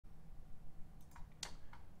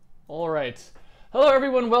All right. Hello,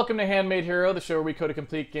 everyone. Welcome to Handmade Hero, the show where we code a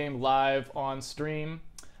complete game live on stream.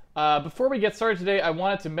 Before we get started today, I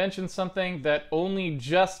wanted to mention something that only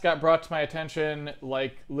just got brought to my attention,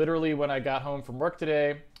 like literally when I got home from work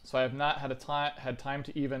today. So I have not had time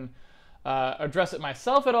to even address it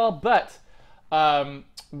myself at all. But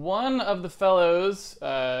one of the fellows,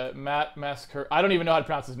 Matt Mesker, I don't even know how to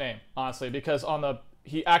pronounce his name, honestly, because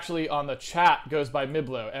he actually on the chat goes by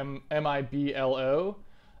Miblo, M-I-B-L-O.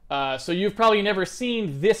 So you've probably never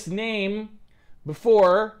seen this name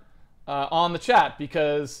before on the chat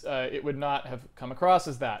because it would not have come across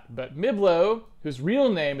as that. But Miblo, whose real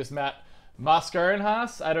name is Matt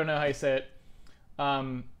Mascarenhas, I don't know how you say it,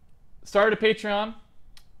 started a Patreon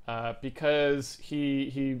because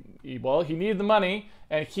he needed the money,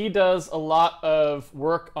 and he does a lot of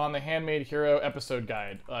work on the Handmade Hero episode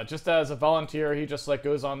guide. Just as a volunteer, he just like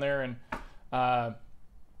goes on there and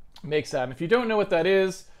makes that. And if you don't know what that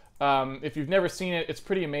is, if you've never seen it, it's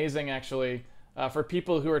pretty amazing, actually. For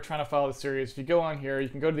people who are trying to follow the series, if you go on here, you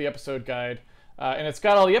can go to the episode guide, and it's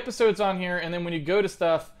got all the episodes on here. And then when you go to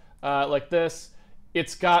stuff like this,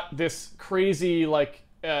 it's got this crazy like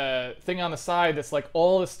thing on the side that's like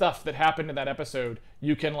all the stuff that happened in that episode.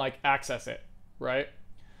 You can like access it, right?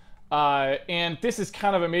 And this is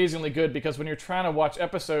kind of amazingly good because when you're trying to watch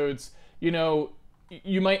episodes, you know,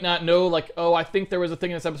 you might not know, like, oh, I think there was a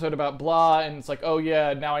thing in this episode about blah, and it's like, oh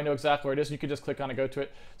yeah, now I know exactly where it is, and you can just click on it, go to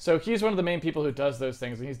it. So he's one of the main people who does those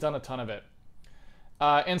things, and he's done a ton of it.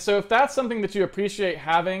 And so if that's something that you appreciate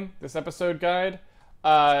having, this episode guide,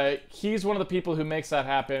 he's one of the people who makes that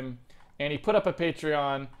happen, and he put up a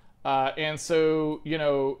Patreon, and so, you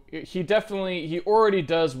know, he already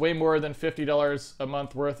does way more than $50 a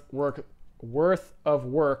month worth of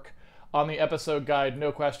work on the episode guide,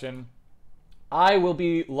 no question. I will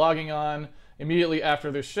be logging on immediately after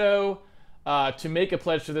this show to make a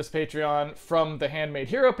pledge to this Patreon from the Handmade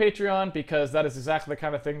Hero Patreon, because that is exactly the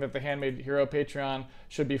kind of thing that the Handmade Hero Patreon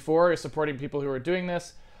should be for, is supporting people who are doing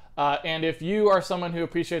this. And if you are someone who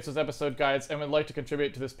appreciates those episode guides and would like to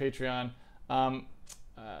contribute to this Patreon,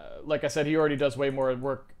 like I said, he already does way more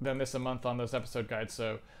work than this a month on those episode guides,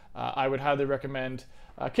 so I would highly recommend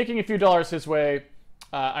kicking a few dollars his way.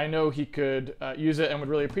 I know he could use it and would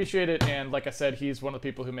really appreciate it, and like I said, he's one of the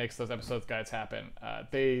people who makes those episodes guides happen.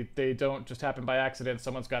 They don't just happen by accident.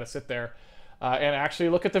 Someone's got to sit there and actually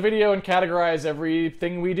look at the video and categorize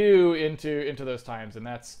everything we do into those times, and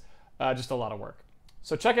that's just a lot of work.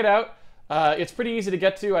 So check it out. It's pretty easy to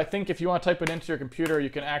get to. I think if you want to type it into your computer, you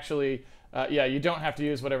can actually, yeah, you don't have to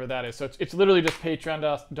use whatever that is. So it's literally just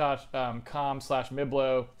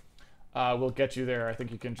patreon.com/Miblo will get you there. I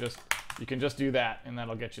think you can just do that, and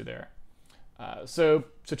that'll get you there. So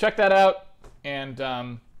check that out, and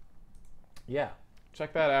yeah,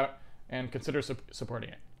 check that out, and consider supporting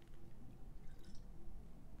it.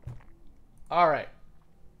 All right,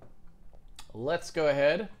 let's go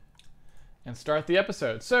ahead and start the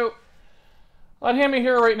episode. So on Handmade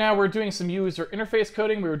Hero right now, we're doing some user interface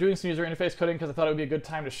coding. We were doing some user interface coding because I thought it would be a good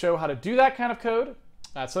time to show how to do that kind of code.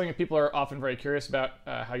 It's something that people are often very curious about,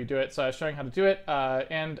 how you do it. So I was showing how to do it.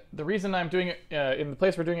 And the reason I'm doing it in the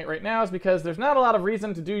place we're doing it right now is because there's not a lot of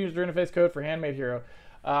reason to do user interface code for Handmade Hero,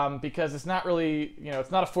 because it's not really, you know, it's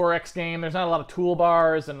not a 4X game. There's not a lot of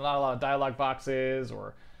toolbars and not a lot of dialog boxes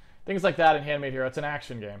or things like that in Handmade Hero. It's an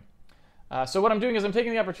action game. So what I'm doing is I'm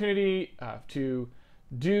taking the opportunity to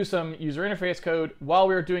do some user interface code while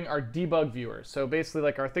we're doing our debug viewer. So basically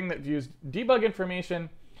like our thing that views debug information.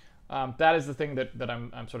 That is the thing that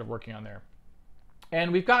I'm sort of working on there.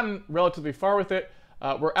 And we've gotten relatively far with it.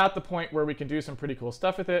 We're at the point where we can do some pretty cool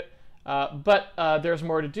stuff with it. But there's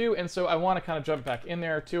more to do, and so I want to kind of jump back in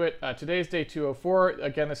there to it. Today's day 204.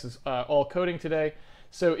 Again, this is all coding today.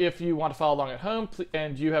 So if you want to follow along at home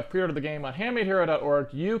and you have pre-ordered the game on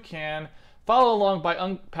handmadehero.org, you can follow along by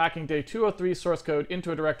unpacking day 203 source code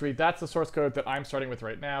into a directory. That's the source code that I'm starting with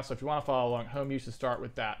right now. So if you want to follow along at home, you should start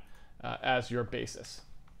with that as your basis.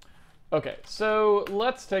 Okay, so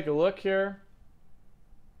let's take a look here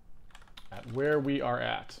at where we are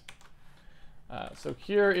at. So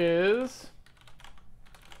here is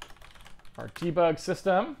our debug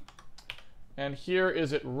system, and here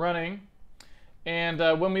is it running. And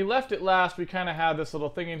when we left it last, we kind of had this little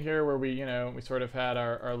thing in here where we, you know, we sort of had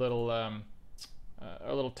our little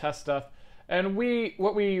test stuff. And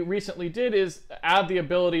what we recently did is add the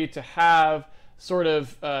ability to have sort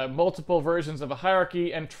of multiple versions of a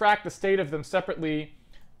hierarchy and track the state of them separately,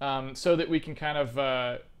 so that we can kind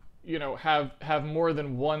of you know, have more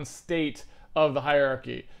than one state of the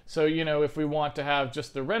hierarchy. So, you know, if we want to have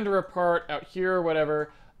just the renderer part out here or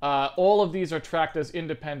whatever, All of these are tracked as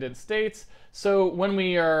independent states. So when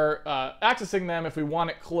we are accessing them, if we want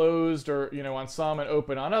it closed or on some and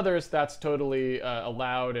open on others, that's totally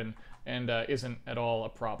allowed and isn't at all a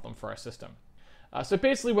problem for our system. So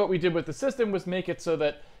basically what we did with the system was make it so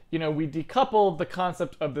that we decoupled the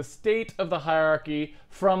concept of the state of the hierarchy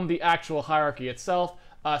from the actual hierarchy itself,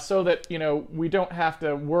 so that we don't have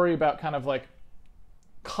to worry about kind of like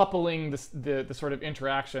coupling the sort of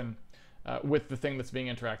interaction with the thing that's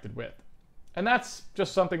being interacted with. And that's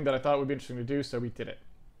just something that I thought would be interesting to do, so we did it.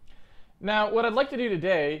 Now, what I'd like to do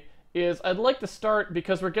today is I'd like to start,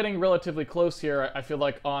 because we're getting relatively close here, I feel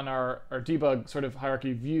like, on our debug sort of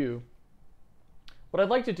hierarchy view. What I'd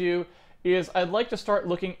like to do is I'd like to start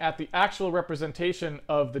looking at the actual representation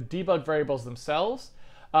of the debug variables themselves,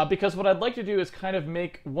 because what I'd like to do is kind of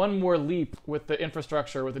make one more leap with the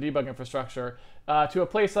infrastructure, with the debug infrastructure, to a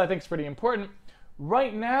place that I think is pretty important.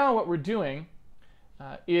 Right now, what we're doing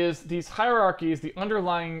is these hierarchies, the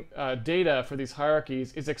underlying data for these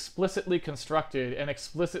hierarchies is explicitly constructed and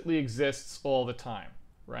explicitly exists all the time,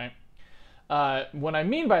 right? What I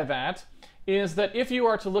mean by that is that if you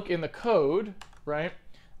are to look in the code, right,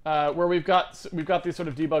 where we've got these sort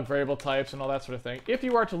of debug variable types and all that sort of thing, if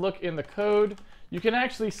you are to look in the code, you can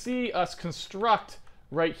actually see us construct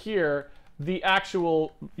right here the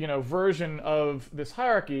actual version of this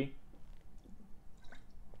hierarchy.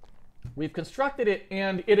 We've constructed it,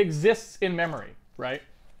 and it exists in memory, right?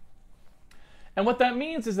 And what that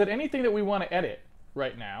means is that anything that we want to edit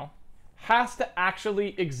right now has to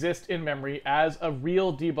actually exist in memory as a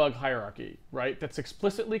real debug hierarchy, right? That's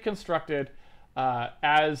explicitly constructed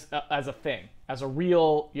as a thing, as a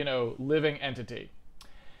real, living entity.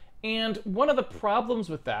 And one of the problems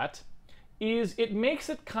with that is it makes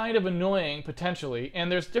it kind of annoying potentially,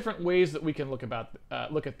 and there's different ways that we can look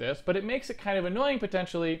at this, but it makes it kind of annoying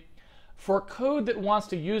potentially for code that wants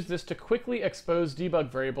to use this to quickly expose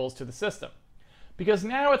debug variables to the system. Because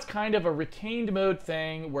now it's kind of a retained mode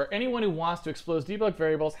thing where anyone who wants to expose debug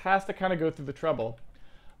variables has to kind of go through the trouble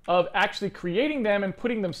of actually creating them and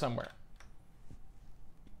putting them somewhere.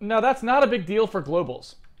 Now that's not a big deal for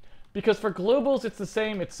globals, because for globals it's the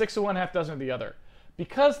same, it's 6 of one, half dozen of the other.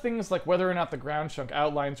 Because things like whether or not the ground chunk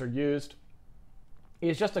outlines are used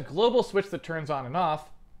is just a global switch that turns on and off,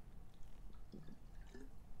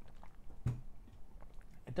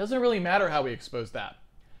 it doesn't really matter how we expose that,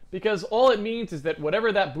 because all it means is that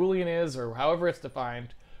whatever that Boolean is, or however it's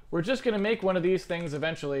defined, we're just going to make one of these things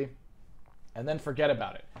eventually and then forget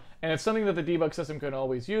about it. And it's something that the debug system can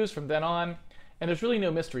always use from then on, and there's really no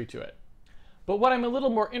mystery to it. But what I'm a little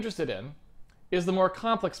more interested in is the more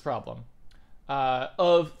complex problem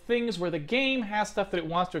of things where the game has stuff that it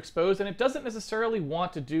wants to expose, and it doesn't necessarily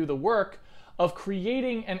want to do the work of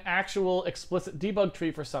creating an actual explicit debug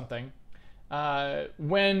tree for something.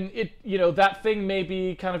 When that thing may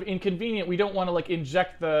be kind of inconvenient. We don't want to like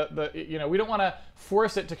inject we don't want to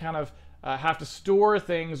force it to kind of have to store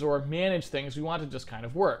things or manage things. We want it to just kind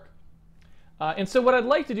of work. And so what I'd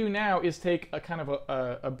like to do now is take a kind of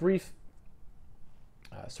a brief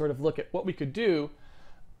sort of look at what we could do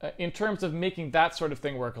in terms of making that sort of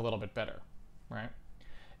thing work a little bit better, right?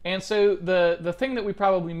 And so the thing that we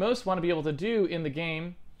probably most want to be able to do in the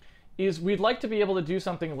game is we'd like to be able to do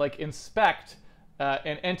something like inspect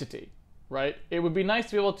an entity, right? It would be nice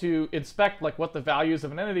to be able to inspect like what the values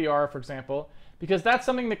of an entity are, for example, because that's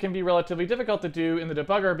something that can be relatively difficult to do in the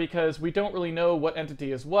debugger because we don't really know what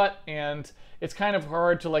entity is what, and it's kind of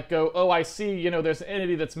hard to like go, oh, I see, there's an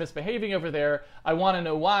entity that's misbehaving over there. I want to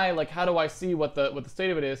know why. Like, how do I see what the state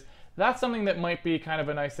of it is? That's something that might be kind of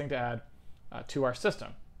a nice thing to add to our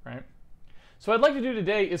system, right? So what I'd like to do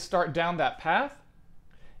today is start down that path.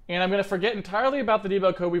 And I'm going to forget entirely about the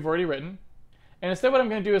debug code we've already written. And instead what I'm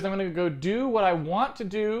going to do is I'm going to go do what I want to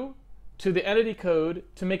do to the entity code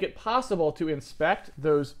to make it possible to inspect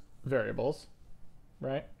those variables,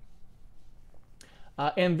 right?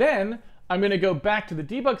 And then I'm going to go back to the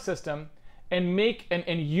debug system and make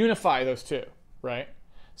and unify those two, right?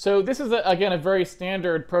 So this is, again, a very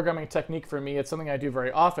standard programming technique for me. It's something I do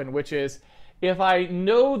very often, which is if I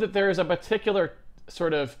know that there is a particular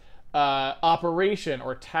sort of operation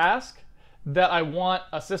or task that I want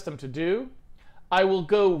a system to do, I will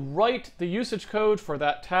go write the usage code for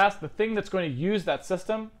that task, the thing that's going to use that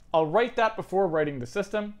system. I'll write that before writing the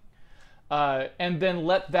system, and then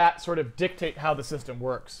let that sort of dictate how the system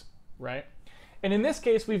works, right? And in this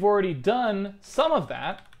case, we've already done some of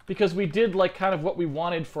that because we did like kind of what we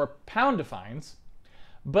wanted for pound defines.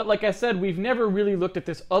 But like I said, we've never really looked at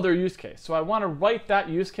this other use case. So I want to write that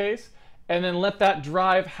use case and then let that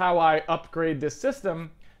drive how I upgrade this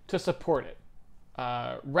system to support it,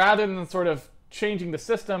 rather than sort of changing the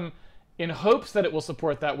system in hopes that it will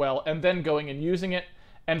support that well, and then going and using it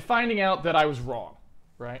and finding out that I was wrong,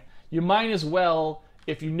 right? You might as well,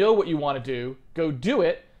 if you know what you want to do, go do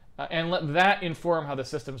it and let that inform how the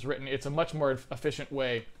system's written. It's a much more efficient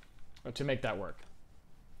way to make that work.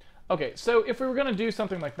 Okay, so if we were going to do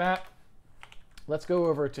something like that, let's go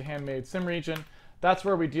over to Handmade Sim Region. That's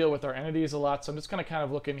where we deal with our entities a lot. So I'm just going to kind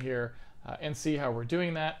of look in here and see how we're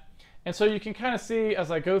doing that. And so you can kind of see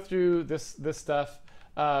as I go through this stuff,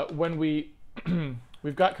 when we've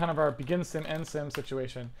got kind of our begin sim, end sim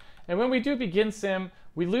situation. And when we do begin sim,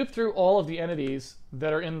 we loop through all of the entities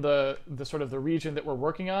that are in the sort of the region that we're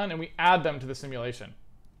working on, and we add them to the simulation.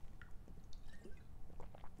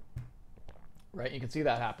 Right, you can see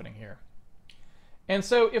that happening here. And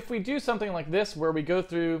so if we do something like this, where we go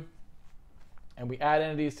through and we add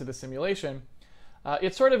entities to the simulation,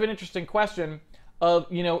 it's sort of an interesting question of,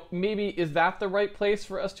 maybe is that the right place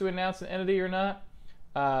for us to announce an entity or not?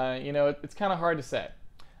 It's kind of hard to say.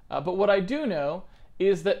 But what I do know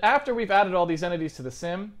is that after we've added all these entities to the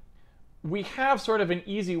sim, we have sort of an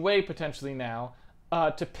easy way potentially now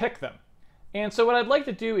to pick them. And so what I'd like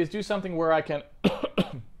to do is do something where I can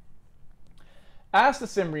ask the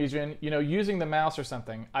sim region, using the mouse or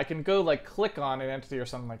something, I can go like click on an entity or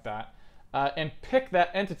something like that and pick that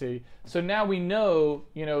entity. So now we know,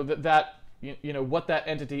 what that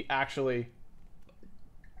entity actually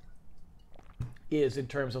is in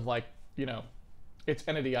terms of like, its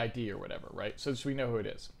entity ID or whatever, right? So we know who it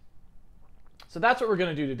is. So that's what we're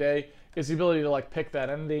going to do today, is the ability to like pick that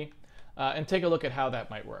entity and take a look at how that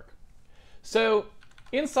might work. So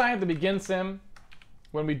inside the begin sim,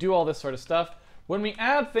 when we do all this sort of stuff, when we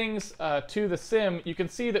add things to the sim, you can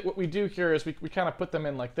see that what we do here is we kind of put them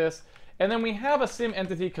in like this. And then we have a sim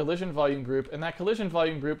entity collision volume group, and that collision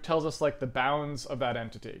volume group tells us like the bounds of that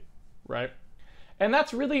entity, right? And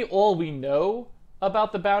that's really all we know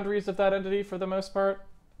about the boundaries of that entity for the most part.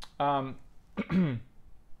 At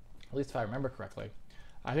least if I remember correctly.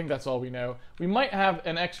 I think that's all we know. We might have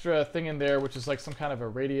an extra thing in there, which is like some kind of a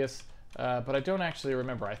radius, but I don't actually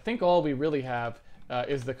remember. I think all we really have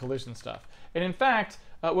is the collision stuff. And in fact,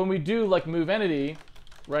 when we do like move entity,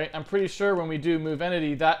 right, I'm pretty sure when we do move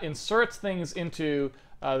entity, that inserts things into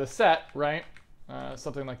the set, right?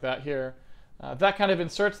 Something like that here. That kind of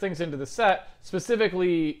inserts things into the set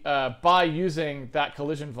specifically by using that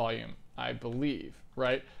collision volume, I believe,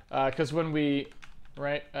 right? Because when we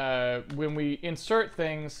insert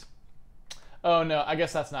things, oh no, I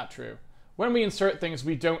guess that's not true. When we insert things,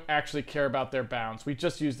 we don't actually care about their bounds. We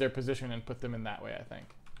just use their position and put them in that way, I think,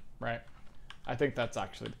 right? I think that's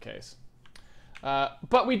actually the case.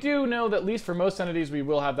 But we do know that at least for most entities, we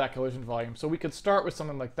will have that collision volume. So we could start with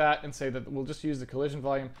something like that and say that we'll just use the collision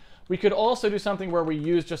volume. We could also do something where we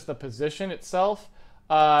use just the position itself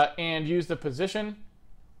and use the position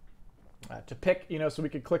to pick, so we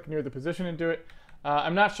could click near the position and do it.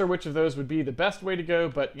 I'm not sure which of those would be the best way to go,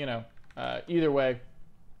 but, either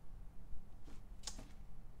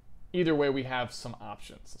way we have some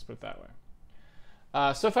options. Let's put it that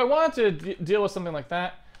way. So if I wanted to deal with something like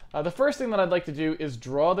that, the first thing that I'd like to do is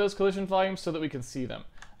draw those collision volumes so that we can see them.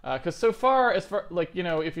 Because so far, if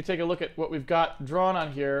you take a look at what we've got drawn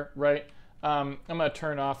on here, right? I'm going to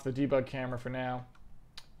turn off the debug camera for now.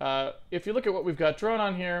 If you look at what we've got drawn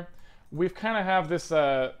on here, we've kind of have this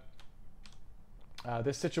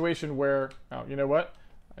this situation where, oh, you know what?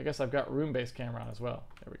 I guess I've got room-based camera on as well.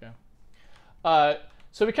 There we go.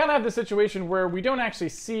 So we kind of have this situation where we don't actually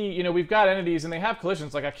see, we've got entities and they have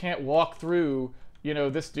collisions. Like I can't walk through,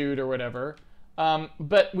 this dude or whatever.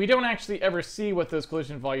 But we don't actually ever see what those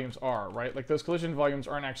collision volumes are, right? Like those collision volumes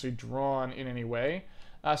aren't actually drawn in any way.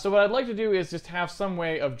 So what I'd like to do is just have some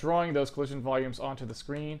way of drawing those collision volumes onto the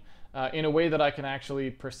screen in a way that I can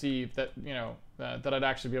actually perceive that, that I'd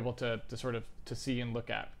actually be able to sort of see and look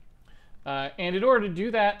at. And in order to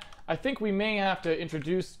do that, I think we may have to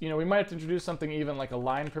introduce, we might have to introduce something even like a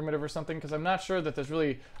line primitive or something, because I'm not sure that there's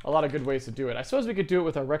really a lot of good ways to do it. I suppose we could do it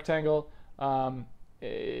with a rectangle,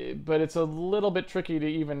 but it's a little bit tricky to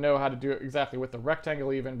even know how to do it exactly with the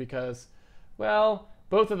rectangle even, because, well,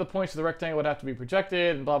 both of the points of the rectangle would have to be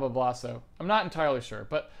projected and blah, blah, blah. So I'm not entirely sure,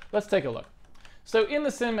 but let's take a look. So in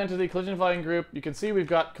the sim entity collision volume group, you can see we've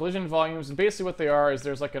got collision volumes, and basically what they are is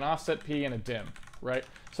there's like an offset P and a dim, right?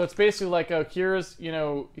 So it's basically like, oh, here's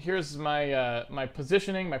my my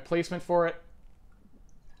positioning, my placement for it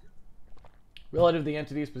relative to the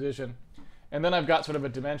entity's position, and then I've got sort of a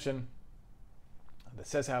dimension that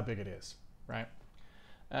says how big it is, right?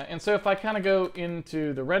 And so if I kind of go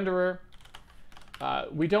into the renderer,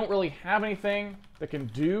 we don't really have anything that can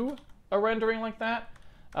do a rendering like that.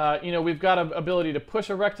 we've got an ability to push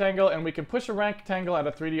a rectangle, and we can push a rectangle at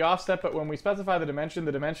a 3D offset, but when we specify the dimension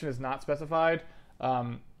is not specified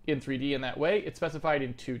in 3D in that way. It's specified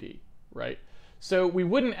in 2D, right? So we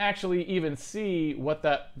wouldn't actually even see what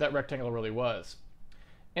that rectangle really was.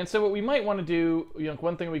 And so what we might want to do,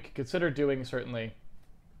 one thing we could consider doing certainly,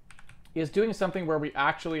 is doing something where we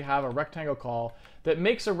actually have a rectangle call that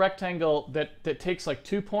makes a rectangle that takes like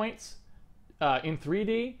 2 points in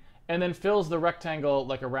 3D and then fills the rectangle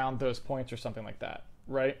like around those points or something like that,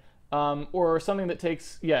 right? Or something that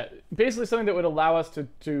takes, basically something that would allow us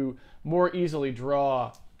to more easily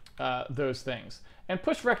draw those things. And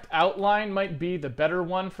push rect outline might be the better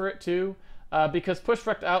one for it too, because push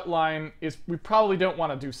rect outline is, we probably don't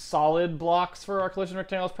want to do solid blocks for our collision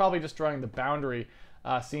rectangles. Probably just drawing the boundary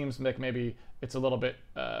seems like maybe it's a little bit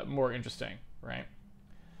more interesting, right?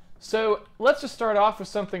 So let's just start off with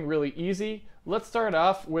something really easy. Let's start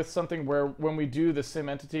off with something where when we do the sim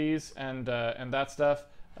entities and that stuff,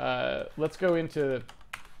 let's go into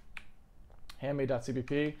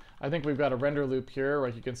handmade.cpp. I think we've got a render loop here,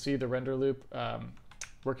 right? You can see the render loop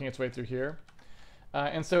working its way through here.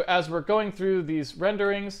 And so as we're going through these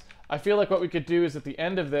renderings, I feel like what we could do is at the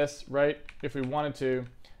end of this, right, if we wanted to,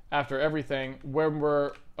 after everything, when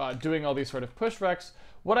we're doing all these sort of push rects,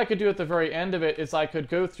 what I could do at the very end of it is I could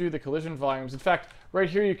go through the collision volumes. In fact, right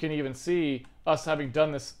here you can even see us having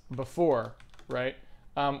done this before, right?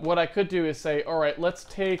 What I could do is say, all right, let's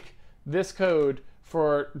take this code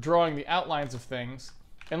for drawing the outlines of things,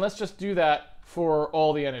 and let's just do that for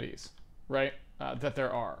all the entities, right, that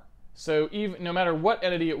there are. So even no matter what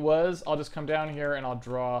entity it was, I'll just come down here and I'll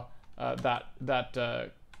draw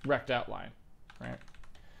that rect outline, right?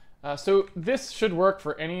 So this should work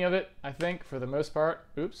for any of it, I think, for the most part.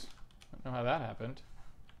 Oops, I don't know how that happened.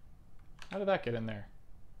 How did that get in there?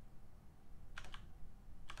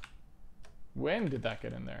 When did that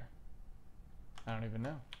get in there? I don't even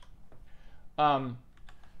know.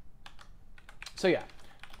 So yeah,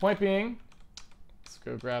 point being, let's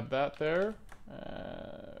go grab that there.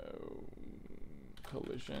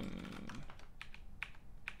 Collision.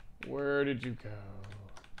 Where did you go?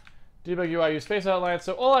 Debug UI, use face outline.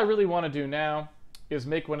 So all I really want to do now is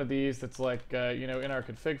make one of these that's like, in our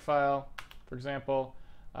config file, for example.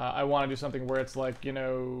 I want to do something where it's like,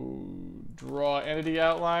 draw entity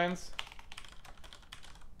outlines.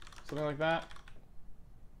 Something like that.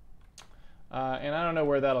 And I don't know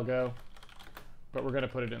where that'll go, but we're going to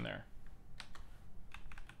put it in there.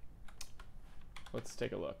 Let's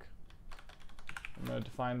take a look. I'm going to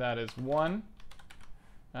define that as 1.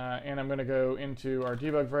 And I'm going to go into our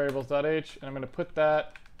debug variables.h, and I'm going to put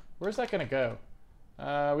that, where's that going to go?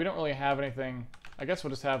 We don't really have anything. I guess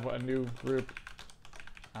we'll just have a new group.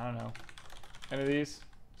 I don't know. Entities,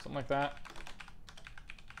 something like that.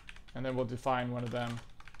 And then we'll define one of them.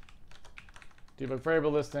 Debug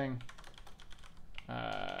variable listing.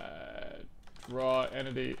 Draw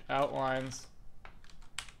entity outlines.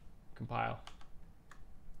 Compile.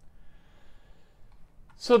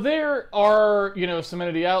 So there are, some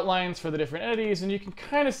entity outlines for the different entities, and you can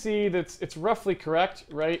kind of see that it's roughly correct,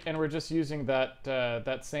 right? And we're just using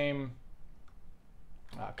that same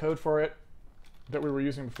code for it that we were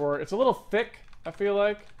using before. It's a little thick, I feel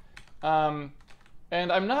like, and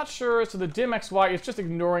I'm not sure. So the dim xy is just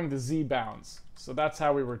ignoring the z bounds. So that's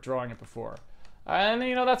how we were drawing it before, and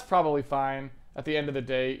that's probably fine. At the end of the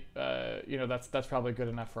day, that's probably good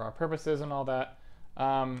enough for our purposes and all that.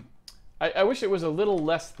 I wish it was a little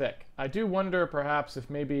less thick. I do wonder perhaps if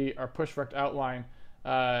maybe our push rect outline,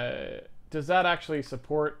 does that actually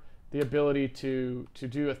support the ability to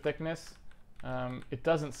do a thickness? It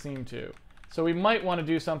doesn't seem to. So we might want to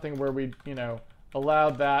do something where we, allow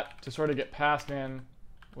that to sort of get passed in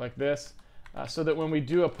like this, so that when we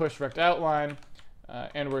do a push rect outline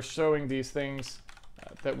and we're showing these things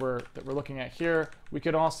that we're looking at here, we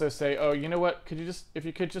could also say, oh, you know what? If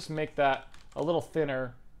you could just make that a little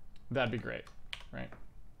thinner, that'd be great, right?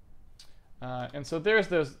 And so there's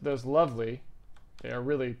those lovely. They are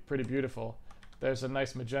really pretty beautiful. There's a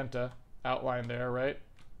nice magenta outline there, right?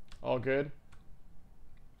 All good.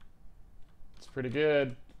 It's pretty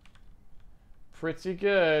good. Pretty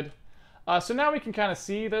good. So now we can kind of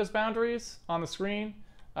see those boundaries on the screen.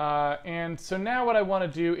 And so now what I want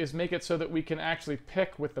to do is make it so that we can actually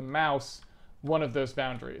pick with the mouse one of those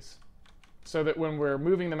boundaries. So that when we're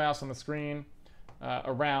moving the mouse on the screen,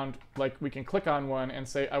 around, like we can click on one and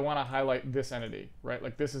say, I want to highlight this entity, right?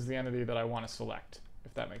 Like this is the entity that I want to select,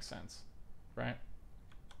 if that makes sense, right?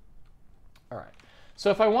 All right.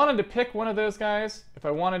 So if I wanted to pick one of those guys, if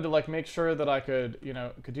I wanted to like make sure that I could,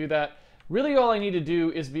 could do that, really all I need to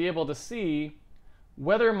do is be able to see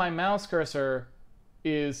whether my mouse cursor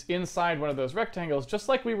is inside one of those rectangles, just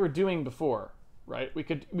like we were doing before, right? We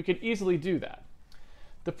could easily do that.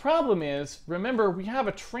 The problem is, remember, we have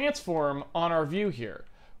a transform on our view here.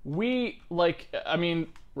 We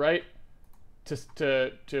right?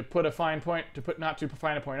 To put a fine point, not too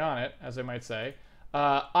fine a point on it, as I might say,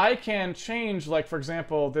 I can change, like, for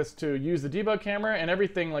example, this to use the debug camera, and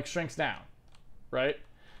everything like shrinks down, right?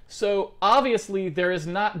 So obviously there is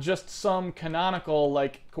not just some canonical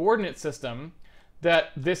like coordinate system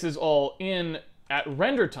that this is all in at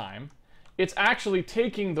render time. It's actually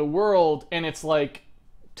taking the world and it's like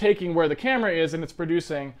taking where the camera is and it's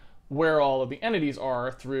producing where all of the entities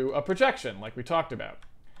are through a projection, like we talked about.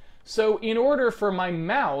 So in order for my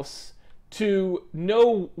mouse to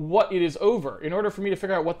know what it is over, in order for me to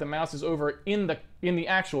figure out what the mouse is over in the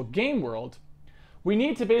actual game world, we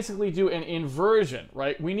need to basically do an inversion,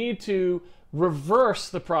 right? We need to reverse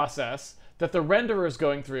the process that the renderer is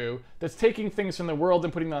going through that's taking things from the world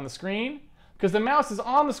and putting them on the screen, because the mouse is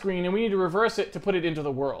on the screen and we need to reverse it to put it into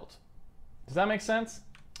the world. Does that make sense?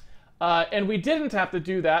 And we didn't have to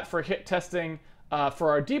do that for hit testing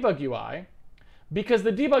for our debug UI, because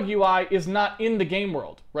the debug UI is not in the game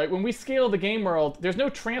world, right? When we scale the game world, there's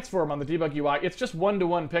no transform on the debug UI. It's just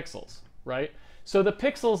 1-to-1 pixels, right? So the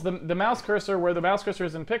pixels, the mouse cursor, where the mouse cursor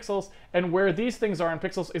is in pixels, and where these things are in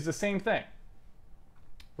pixels is the same thing,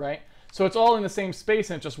 right? So it's all in the same space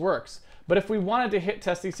and it just works. But if we wanted to hit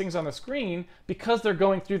test these things on the screen, because they're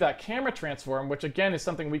going through that camera transform, which again is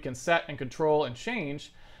something we can set and control and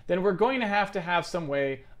change, then we're going to have some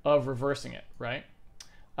way of reversing it, right?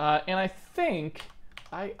 And I think,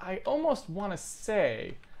 I almost want to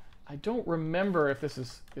say, I don't remember if this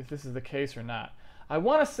is the case or not. I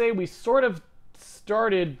want to say we sort of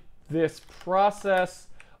started this process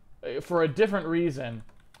for a different reason.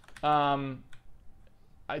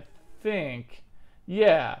 I think,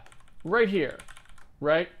 yeah, right here,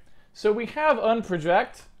 right? So we have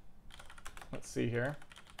unproject. Let's see here.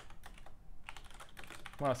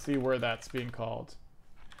 I want to see where that's being called.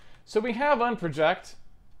 So we have unproject,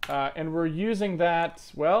 and we're using that,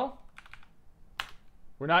 well,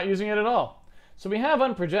 we're not using it at all. So we have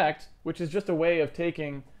unproject, which is just a way of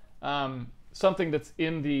taking something that's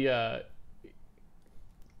in the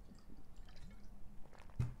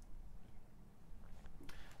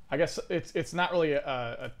I guess it's not really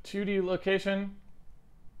a 2D location.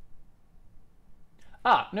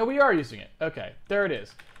 Ah, no, we are using it. Okay, there it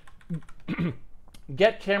is.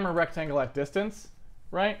 Get camera rectangle at distance,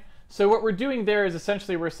 right? So what we're doing there is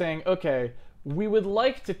essentially we're saying, okay, we would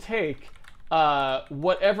like to take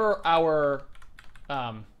whatever our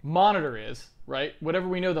monitor is, right? Whatever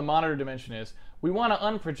we know the monitor dimension is, we want to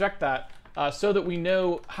unproject that so that we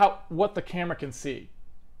know what the camera can see,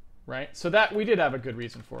 right? So that we did have a good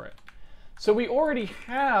reason for it. So we already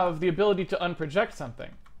have the ability to unproject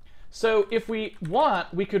something. So if we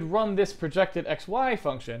want, we could run this projected XY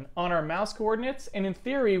function on our mouse coordinates, and in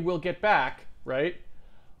theory, we'll get back, right,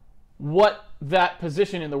 what that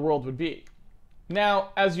position in the world would be.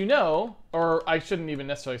 Now, as you know, or I shouldn't even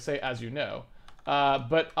necessarily say as you know,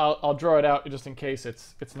 but I'll draw it out just in case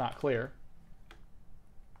it's not clear.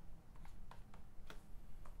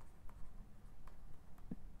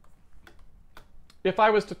 If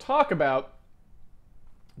I was to talk about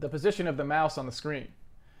the position of the mouse on the screen,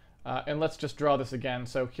 and let's just draw this again.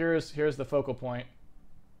 So here's the focal point,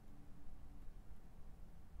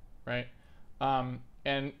 right?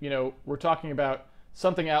 And you know, we're talking about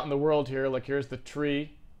something out in the world here. Like here's the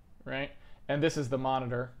tree, right? And this is the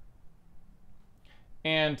monitor.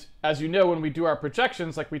 And as you know, when we do our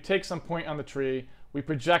projections, like we take some point on the tree, we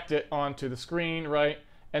project it onto the screen, right?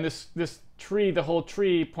 And this tree, the whole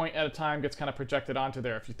tree, point at a time, gets kind of projected onto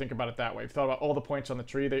there, if you think about it that way. If you thought about all the points on the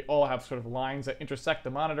tree, they all have sort of lines that intersect the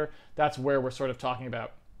monitor. That's where we're sort of talking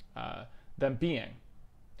about them being.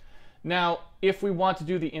 Now, if we want to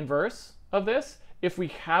do the inverse of this, if we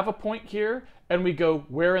have a point here and we go,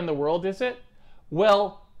 where in the world is it?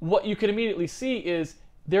 Well, what you can immediately see is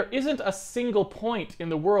there isn't a single point in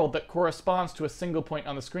the world that corresponds to a single point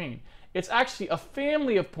on the screen. It's actually a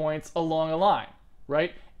family of points along a line,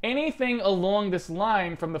 right? Anything along this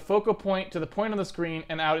line from the focal point to the point on the screen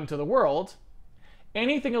and out into the world,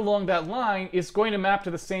 anything along that line is going to map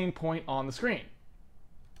to the same point on the screen,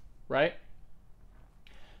 right?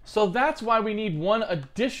 So that's why we need one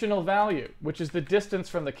additional value, which is the distance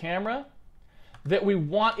from the camera that we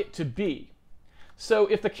want it to be. So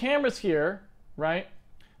if the camera's here, right,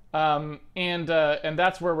 and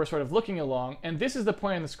that's where we're sort of looking along, and this is the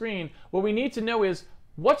point on the screen, what we need to know is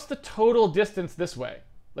what's the total distance this way?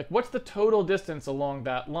 Like what's the total distance along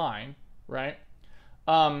that line, right?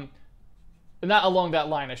 not along that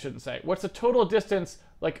line, I shouldn't say. What's the total distance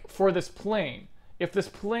like for this plane? If this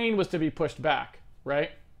plane was to be pushed back,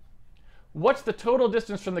 right? What's the total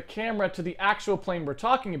distance from the camera to the actual plane we're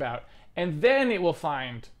talking about? And then it will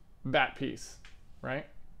find that piece, right?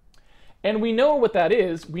 And we know what that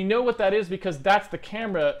is. We know what that is because that's the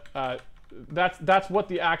camera. That's what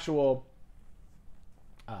the actual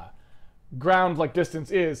ground like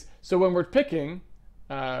distance is. So when we're picking,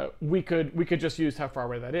 we could just use how far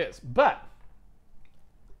away that is. But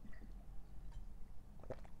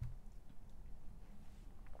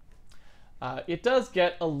it does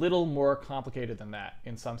get a little more complicated than that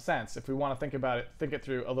in some sense if we want to think about it, think it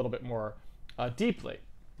through a little bit more deeply,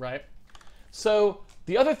 right? So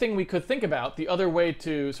the other thing we could think about, the other way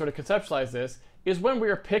to sort of conceptualize this, is when we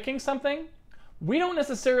are picking something, we don't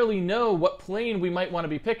necessarily know what plane we might want to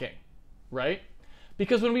be picking, right?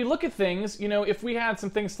 Because when we look at things, you know, if we had some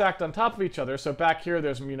things stacked on top of each other, so back here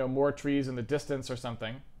there's, you know, more trees in the distance or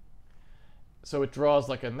something, so it draws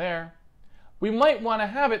like in there, we might want to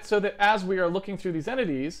have it so that as we are looking through these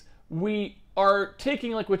entities, we are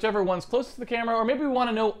taking like whichever one's closest to the camera, or maybe we want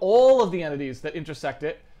to know all of the entities that intersect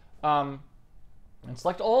it, and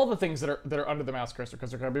select all the things that are under the mouse cursor,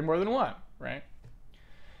 because there can be more than one, right?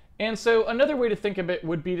 And so another way to think of it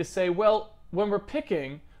would be to say, well, when we're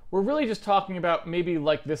picking, we're really just talking about maybe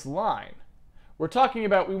like this line. We're talking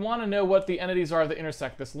about, we want to know what the entities are that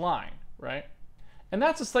intersect this line, right? And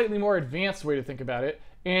that's a slightly more advanced way to think about it.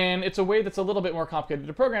 And it's a way that's a little bit more complicated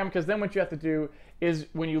to program, because then what you have to do is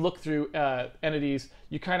when you look through entities,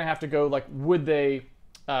 you kind of have to go like, would they,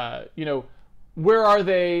 you know, where are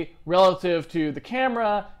they relative to the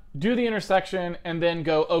camera, do the intersection, and then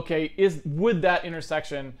go, okay, would that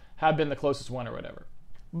intersection have been the closest one or whatever?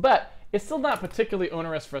 But it's still not particularly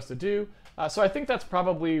onerous for us to do, so I think that's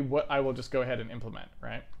probably what I will just go ahead and implement,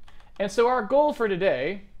 right? And so our goal for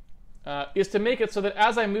today is to make it so that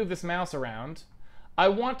as I move this mouse around, I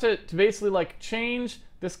want to basically like change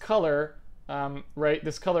this color, right,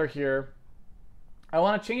 this color here. I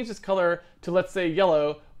want to change this color to, let's say,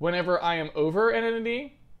 yellow whenever I am over an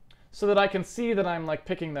entity, so that I can see that I'm like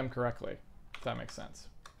picking them correctly, if that makes sense.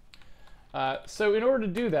 So in order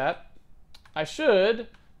to do that, I should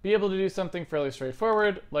be able to do something fairly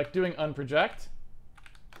straightforward, like doing unproject.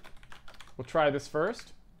 We'll try this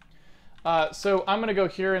first. So I'm going to go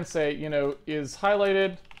here and say, you know, is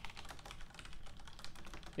highlighted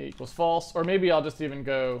equals false, or maybe I'll just even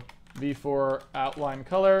go v4 outline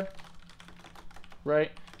color, right,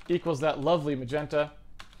 equals that lovely magenta.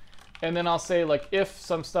 And then I'll say, like, if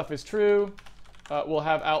some stuff is true, we'll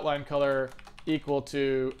have outline color equal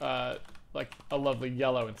to like a lovely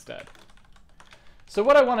yellow instead. So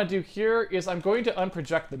what I want to do here is I'm going to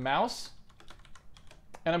unproject the mouse,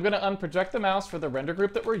 and I'm going to unproject the mouse for the render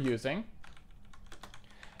group that we're using,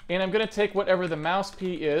 and I'm going to take whatever the mouse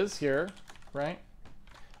P is here, right?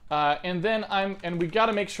 And then we got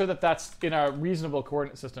to make sure that that's in a reasonable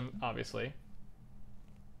coordinate system, obviously.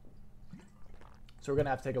 So we're going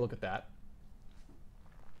to have to take a look at that,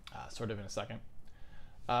 sort of in a second.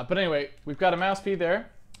 But anyway, we've got a mouse P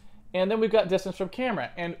there, and then we've got distance from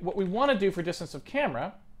camera. And what we want to do for distance of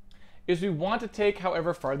camera is we want to take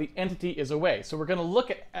however far the entity is away. So we're going to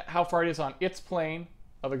look at how far it is on its plane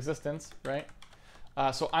of existence, right?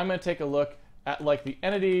 So I'm going to take a look at like the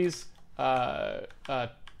entity's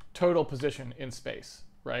total position in space,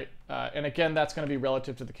 right? And again, that's going to be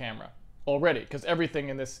relative to the camera already, because everything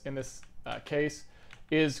in this case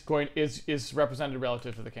is represented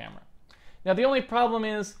relative to the camera. Now the only problem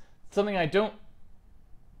is something I don't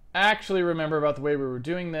actually remember about the way we were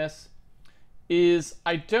doing this is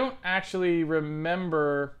I don't actually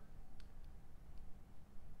remember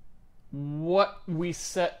what we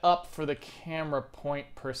set up for the camera point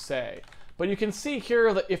per se. But you can see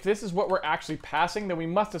here that if this is what we're actually passing, then we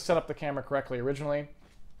must have set up the camera correctly originally.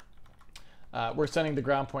 We're sending the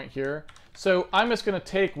ground point here. So I'm just going to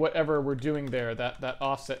take whatever we're doing there, that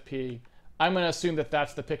offset P. I'm going to assume that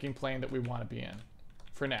that's the picking plane that we want to be in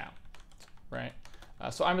for now, right?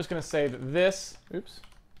 So I'm just going to say that this,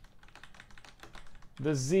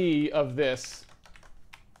 the Z of this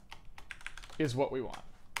is what we want.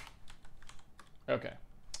 Okay.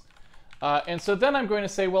 And so then I'm going to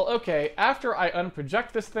say, well, okay, after I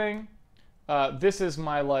unproject this thing, this is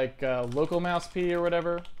my like local mouse P or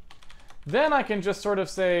whatever. Then I can just sort of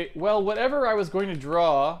say, well, whatever I was going to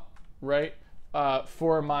draw, right,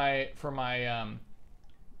 for my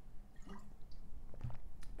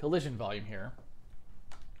collision volume here,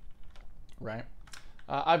 right?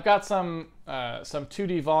 I've got some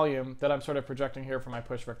 2D volume that I'm sort of projecting here for my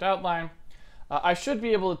push vect outline. I should be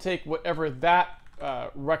able to take whatever that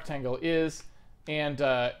rectangle is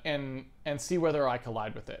and see whether I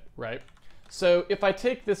collide with it, right? So if I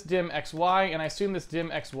take this dim xy, and I assume this dim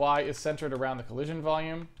xy is centered around the collision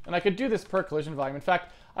volume, and I could do this per collision volume. In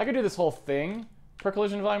fact, I could do this whole thing per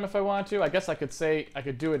collision volume if I wanted to. I guess I could say, I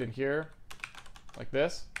could do it in here, like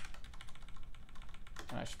this.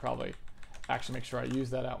 And I should probably actually make sure I use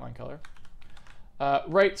that outline color.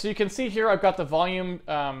 Right, so you can see here I've got the volume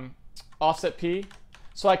offset P.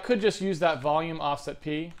 So I could just use that volume offset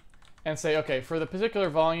P and say, okay, for the particular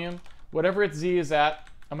volume, whatever its Z is at,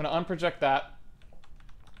 I'm going to unproject that.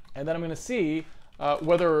 And then I'm going to see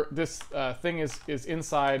whether this thing is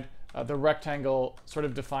inside the rectangle sort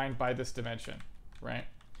of defined by this dimension, right?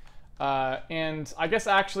 And I guess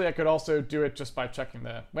actually I could also do it just by checking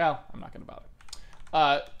the, well, I'm not going to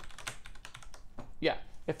bother. Yeah,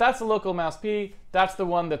 if that's the local mouse P, that's the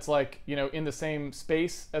one that's like, you know, in the same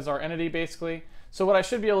space as our entity basically. So what I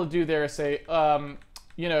should be able to do there is say,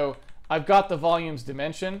 you know, I've got the volume's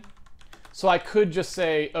dimension. So I could just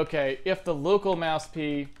say, okay, if the local mouse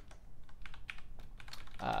P,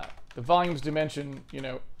 the volume's dimension, you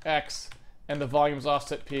know, X, and the volume's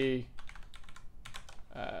offset P,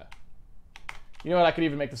 you know what, I could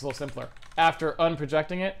even make this a little simpler. After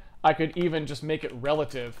unprojecting it, I could even just make it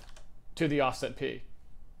relative to the offset P,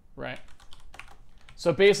 right?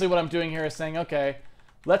 So basically what I'm doing here is saying, okay,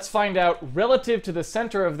 let's find out relative to the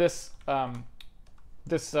center of this,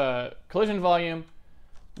 collision volume,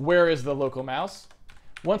 where is the local mouse?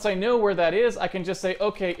 Once I know where that is, I can just say,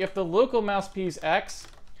 okay, if the local mouse P's X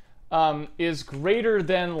is greater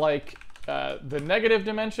than like the negative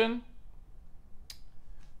dimension.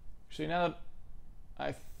 Actually, now that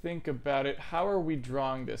I think about it, how are we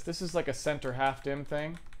drawing this? This is like a center half dim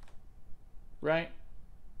thing, right?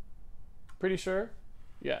 Pretty sure?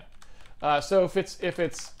 Yeah. So if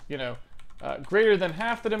it's you know, greater than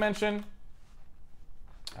half the dimension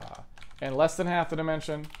and less than half the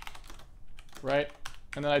dimension, right?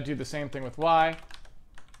 And then I do the same thing with y,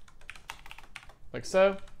 like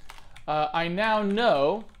so. I now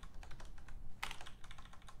know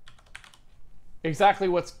exactly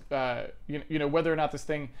what's, you know, whether or not this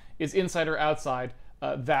thing is inside or outside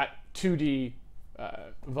that 2D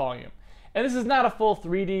volume. And this is not a full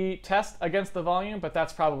 3D test against the volume, but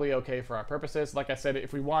that's probably okay for our purposes. Like I said,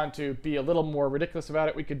 if we want to be a little more ridiculous about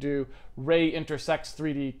it, we could do ray intersects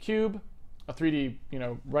 3D cube, a 3D, you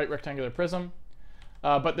know, right rectangular prism.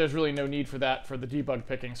 But there's really no need for that for the debug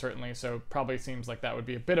picking, certainly, so probably seems like that would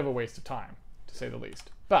be a bit of a waste of time, to say the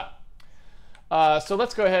least. But, so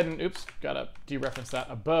let's go ahead and, oops, gotta dereference that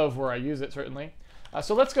above where I use it, certainly.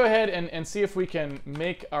 So let's go ahead and see if we can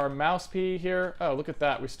make our mouse P here. Oh, look at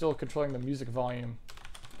that, we're still controlling the music volume.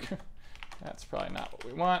 That's probably not what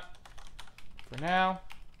we want for now.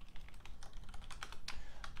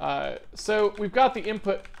 So we've got the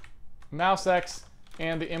input mouse X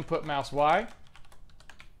and the input mouse Y.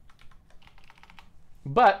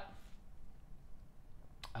 But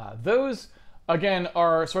those again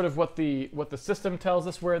are sort of what the system tells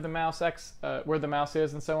us where the mouse where the mouse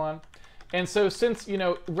is and so on. And so since, you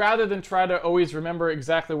know, rather than try to always remember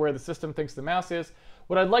exactly where the system thinks the mouse is,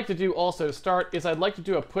 what I'd like to do also to start is I'd like to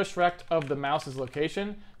do a push rect of the mouse's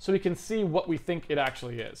location so we can see what we think it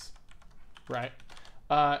actually is, right?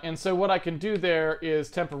 And so what I can do there is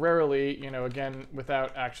temporarily, you know, again,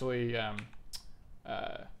 without actually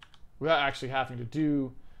having to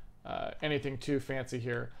do anything too fancy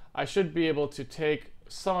here, I should be able to take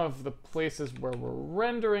some of the places where we're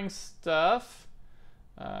rendering stuff,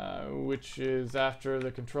 which is after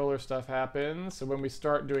the controller stuff happens. So when we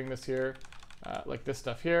start doing this here, like this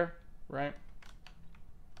stuff here, right?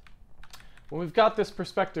 When we've got this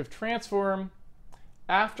perspective transform,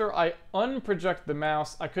 after I unproject the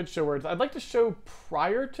mouse, I could show where it's. I'd like to show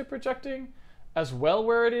prior to projecting as well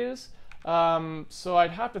where it is. So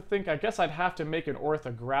I'd have to think, I guess I'd have to make an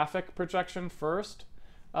orthographic projection first,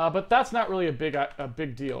 but that's not really a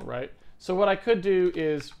big deal, right? So what I could do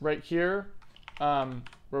is right here,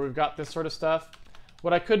 where we've got this sort of stuff,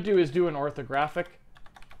 what I could do is do an orthographic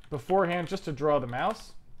beforehand just to draw the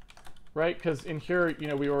mouse, right? Because in here, you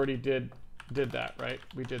know, we already did that, right?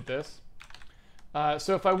 We did this.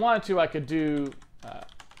 So if I wanted to, I could do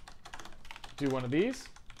one of these.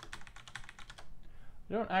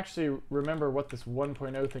 I don't actually remember what this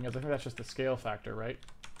 1.0 thing is. I think that's just the scale factor, right?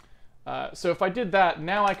 So if I did that,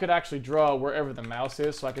 now I could actually draw wherever the mouse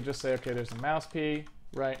is. So I could just say, okay, there's the mouse P,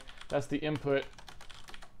 right? That's the input.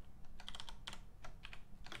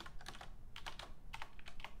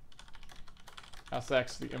 Mouse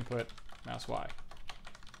X, the input, mouse Y.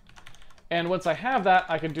 And once I have that,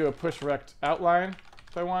 I can do a push rect outline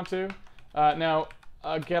if I want to. Now,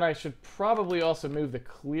 Again, I should probably also move the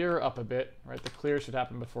clear up a bit, right? The clear should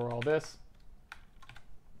happen before all this.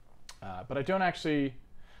 But I don't actually...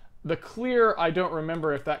 The clear, I don't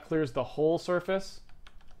remember if that clears the whole surface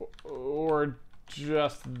or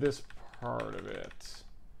just this part of it.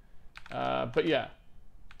 But yeah,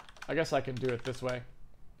 I guess I can do it this way.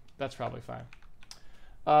 That's probably fine.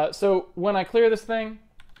 So when I clear this thing,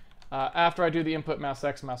 after I do the input mouse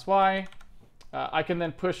X, mouse Y, I can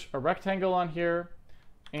then push a rectangle on here.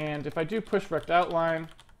 And if I do push rect outline,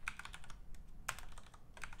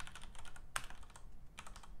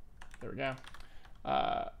 there we go.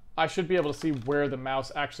 I should be able to see where the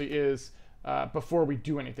mouse actually is before we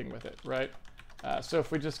do anything with it, right? So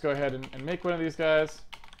if we just go ahead and make one of these guys,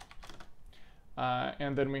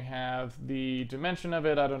 and then we have the dimension of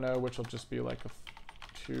it, I don't know, which will just be like a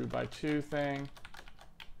 2 by 2 thing.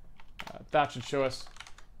 That should show us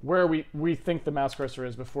where we think the mouse cursor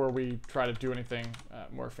is before we try to do anything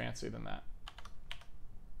more fancy than that.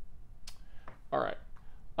 All right.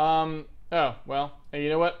 Oh, well, you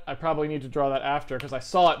know what? I probably need to draw that after because I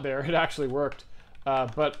saw it there. It actually worked.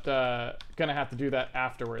 But gonna have to do that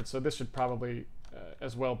afterwards. So this should probably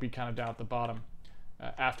as well be kind of down at the bottom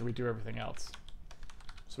after we do everything else,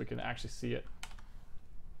 so we can actually see it.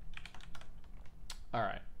 All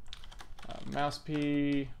right, mouse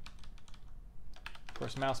P. Of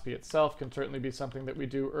course, mouse P itself can certainly be something that we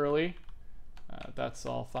do early. That's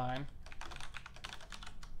all fine.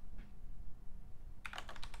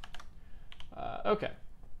 Okay,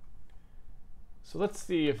 so let's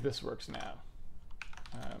see if this works now.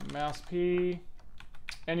 Mouse P,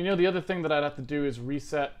 and you know the other thing that I'd have to do is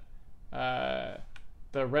reset the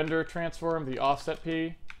render transform, the offset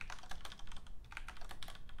P.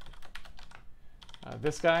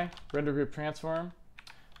 This guy, render group transform,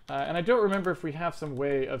 and I don't remember if we have some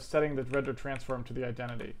way of setting the render transform to the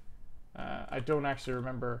identity. I don't actually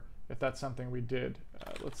remember if that's something we did.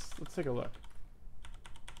 Let's take a look.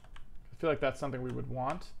 I feel like that's something we would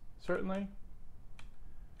want, certainly.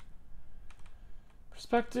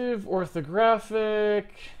 Perspective, orthographic,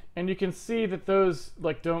 and you can see that those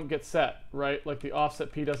like don't get set, right? Like the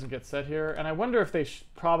offset P doesn't get set here, and I wonder if they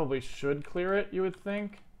probably should clear it, you would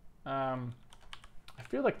think. I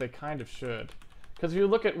feel like they kind of should, because if you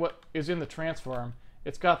look at what is in the transform,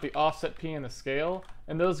 it's got the offset P and the scale,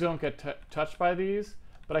 and those don't get touched by these,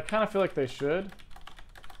 but I kind of feel like they should,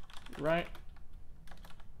 right?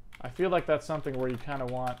 I feel like that's something where you kind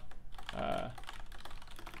of want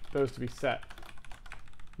those to be set.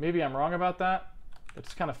 Maybe I'm wrong about that. It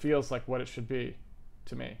just kind of feels like what it should be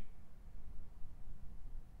to me.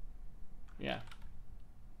 Yeah.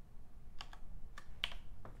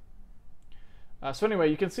 So anyway,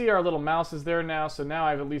 you can see our little mouse is there now. So now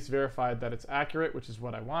I've at least verified that it's accurate, which is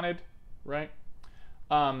what I wanted, right?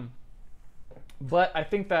 But I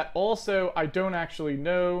think that also I don't actually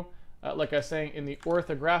know, like I was saying, in the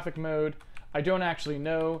orthographic mode, I don't actually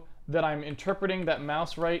know that I'm interpreting that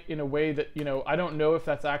mouse right in a way that, you know, I don't know if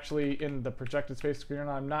that's actually in the projected space screen or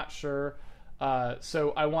not. I'm not sure.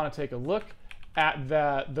 So I want to take a look at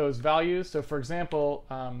those values. So for example,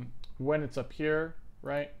 when it's up here,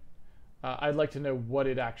 right, I'd like to know what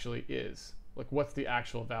it actually is. Like what's the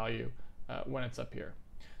actual value when it's up here.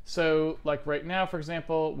 So like right now, for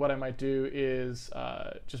example, what I might do is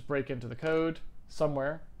just break into the code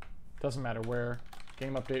somewhere. Doesn't matter where.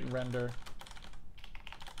 Game update and render.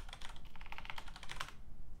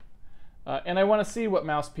 And I want to see what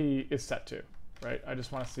mouse P is set to, right? I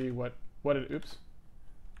just want to see what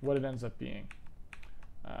it ends up being.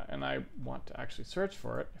 And I want to actually search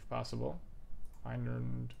for it if possible.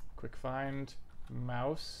 Quick find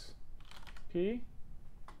mouse P. Here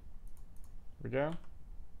we go.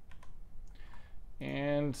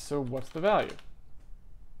 And so what's the value?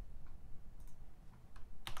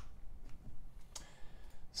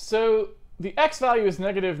 So the X value is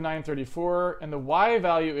 -934 and the Y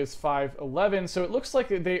value is 511. So it looks like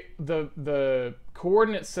the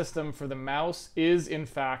coordinate system for the mouse is in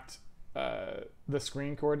fact the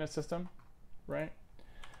screen coordinate system, right?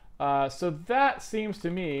 So that seems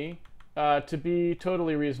to me to be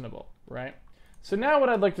totally reasonable, right? So now what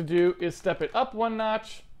I'd like to do is step it up one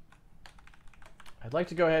notch. I'd like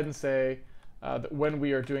to go ahead and say that when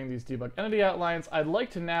we are doing these debug entity outlines, I'd like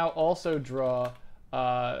to now also draw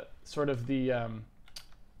sort of the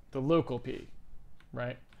local P,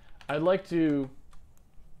 right? I'd like to.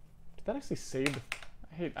 Did that actually save?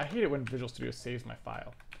 I hate it when Visual Studio saves my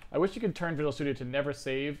file. I wish you could turn Visual Studio to never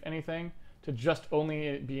save anything, to just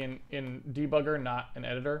only be in debugger, not an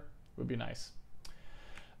editor. Would be nice.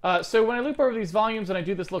 So when I loop over these volumes and I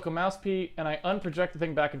do this local mouse P and I unproject the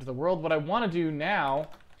thing back into the world, what I want to do now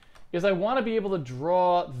is I want to be able to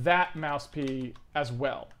draw that mouse P as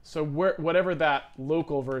well. So whatever that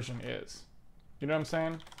local version is. You know what I'm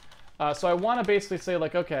saying? So I want to basically say,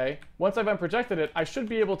 like, okay, once I've unprojected it, I should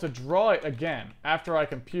be able to draw it again after I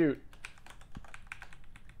compute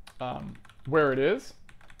where it is.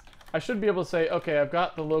 I should be able to say, okay, I've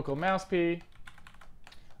got the local mouse P,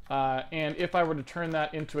 and if I were to turn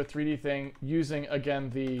that into a 3D thing using, again,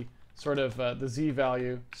 the sort of the Z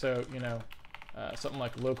value, so, you know, something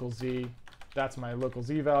like local Z, that's my local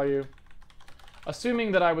Z value.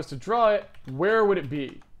 Assuming that I was to draw it, where would it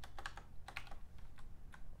be?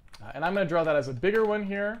 And I'm going to draw that as a bigger one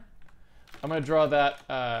here. I'm going to draw that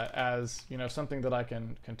as, you know, something that I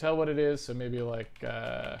can tell what it is. So maybe like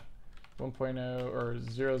 1.0 or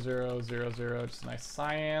 0000, just a nice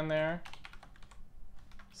cyan there.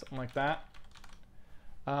 Something like that.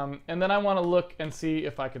 And then I want to look and see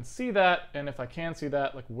if I can see that, and if I can see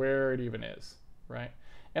that, like where it even is, right?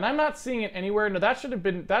 And I'm not seeing it anywhere. No, that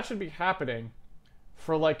should be happening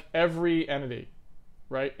for like every entity,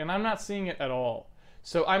 right? And I'm not seeing it at all.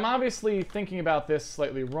 So I'm obviously thinking about this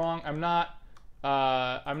slightly wrong. I'm not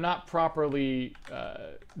properly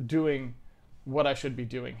doing what I should be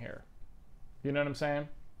doing here. You know what I'm saying?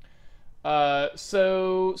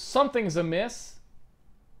 So something's amiss,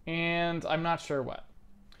 and I'm not sure what.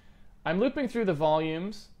 I'm looping through the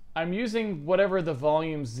volumes. I'm using whatever the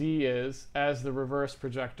volume Z is as the reverse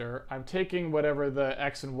projector. I'm taking whatever the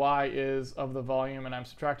X and Y is of the volume, and I'm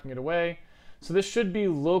subtracting it away. So this should be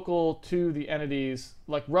local to the entities,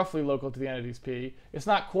 like roughly local to the entities P. It's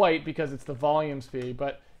not quite because it's the volumes P,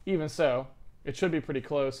 but even so, it should be pretty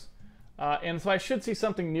close. And so I should see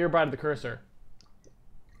something nearby to the cursor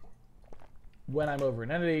when I'm over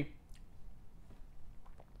an entity.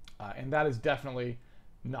 And that is definitely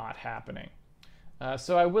not happening.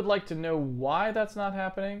 So I would like to know why that's not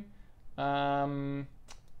happening.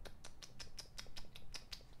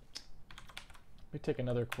 Let me take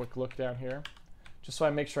another quick look down here, just so I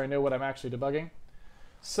make sure I know what I'm actually debugging.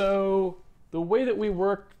 So the way that we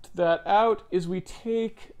worked that out is we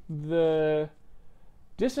take the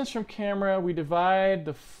distance from camera, we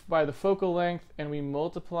divide by the focal length, and we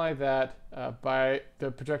multiply that by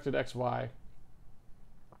the projected XY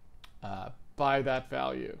by that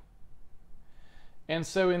value. And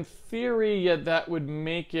so in theory, yeah, that would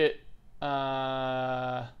make it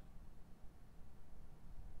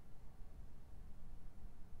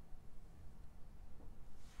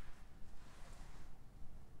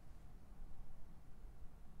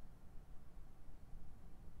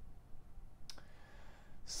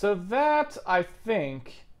so that, I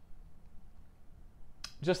think,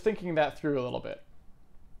 just thinking that through a little bit,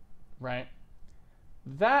 right?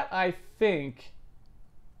 That, I think,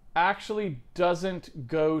 actually doesn't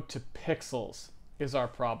go to pixels is our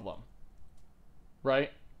problem,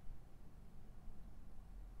 right?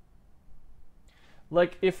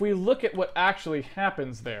 Like, if we look at what actually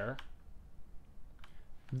happens there,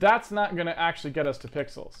 that's not going to actually get us to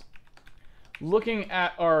pixels. Looking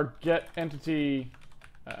at our get entity,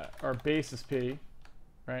 our basis P,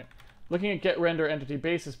 right? Looking at get render entity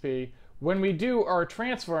basis P, when we do our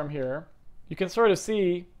transform here, you can sort of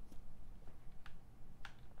see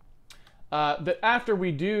that after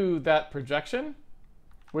we do that projection,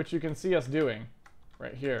 which you can see us doing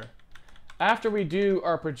right here, after we do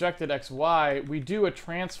our projected XY, we do a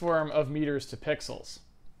transform of meters to pixels.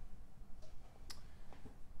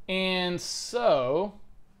 And so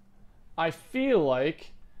I feel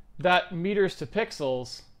like that meters to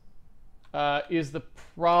pixels is the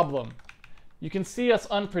problem. You can see us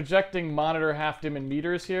unprojecting monitor half dim in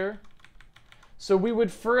meters here. So we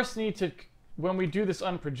would first need to, when we do this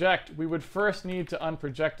unproject, we would first need to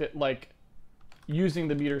unproject it like using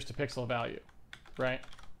the meters to pixel value, right?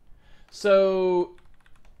 So,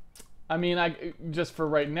 I mean, just for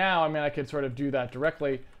right now, I mean, I could sort of do that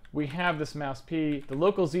directly. We have this mouse P. The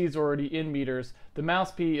local Z is already in meters. The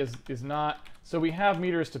mouse P is not. So we have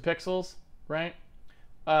meters to pixels, right?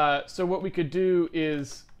 So what we could do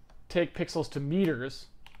is take pixels to meters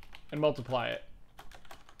and multiply it.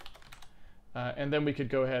 And then we could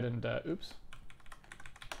go ahead and, oops.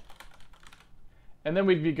 And then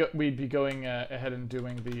we'd be going ahead and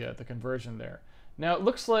doing the conversion there. Now it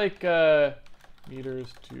looks like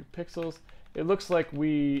meters to pixels. It looks like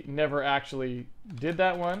we never actually did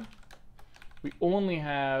that one. We only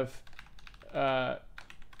have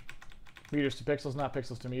meters to pixels, not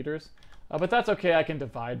pixels to meters. But that's okay. I can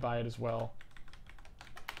divide by it as well.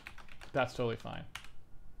 That's totally fine.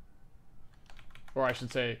 Or I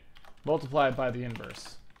should say, multiply it by the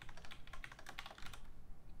inverse.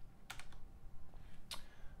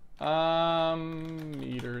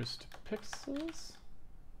 Meters to pixels.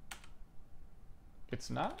 It's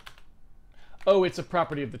not? Oh, it's a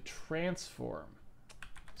property of the transform.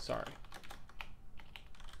 Sorry.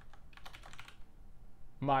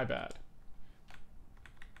 My bad.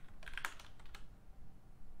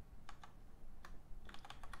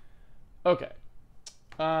 Okay.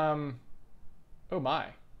 Oh my.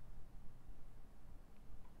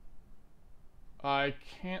 I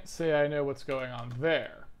can't say I know what's going on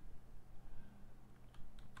there.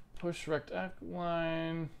 Push rect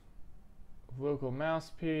line, local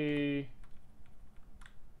mouse P.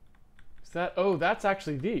 Is that, oh, that's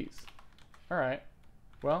actually these. All right.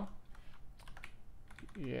 Well,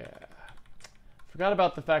 yeah. Forgot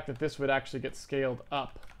about the fact that this would actually get scaled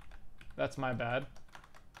up. That's my bad.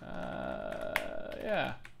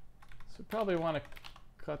 Yeah. So probably want to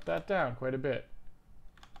cut that down quite a bit.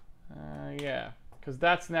 Yeah, because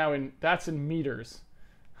that's now in meters.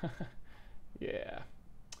 Yeah.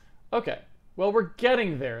 Okay. Well, we're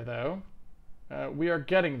getting there though. We are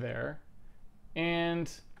getting there, and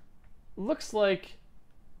looks like,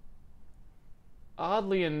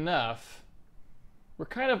 oddly enough, we're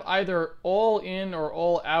kind of either all in or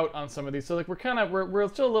all out on some of these. So like we're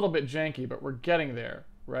still a little bit janky, but we're getting there,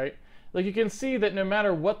 right? Like you can see that no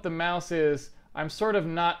matter what the mouse is, I'm sort of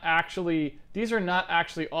not actually, these are not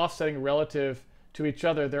actually offsetting relative to each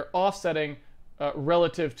other. They're offsetting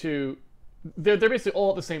relative to, they're basically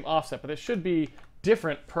all at the same offset, but it should be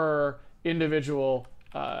different per individual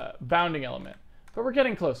bounding element. But we're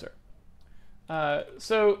getting closer.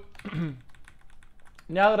 So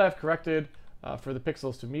now that I've corrected for the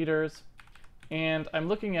pixels to meters, and I'm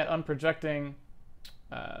looking at unprojecting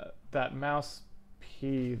that mouse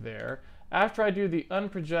P there, after I do the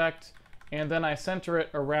unproject, and then I center it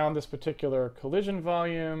around this particular collision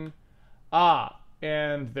volume.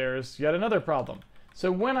 And there's yet another problem. So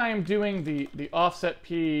when I'm doing the offset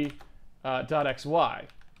P dot xy,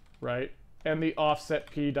 right, and the offset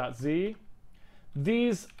P dot z,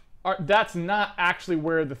 that's not actually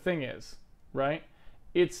where the thing is, right?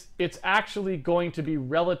 It's actually going to be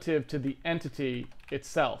relative to the entity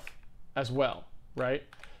itself as well, right?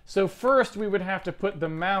 So first we would have to put the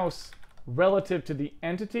mouse relative to the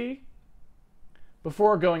entity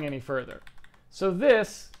before going any further. So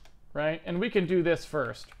this, right, and we can do this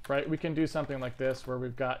first, right? We can do something like this where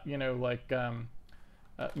we've got, you know, like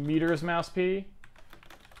meters mouse P,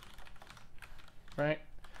 right?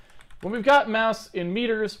 When we've got mouse in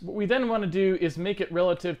meters, what we then want to do is make it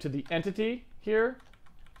relative to the entity here.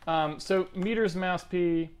 So meters mouse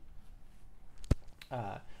P,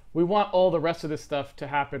 we want all the rest of this stuff to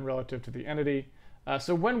happen relative to the entity.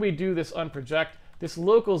 So when we do this unproject, this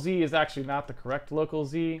local z is actually not the correct local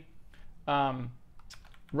z,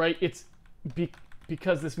 right? It's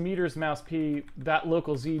because this meters mouse P, that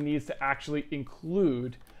local z needs to actually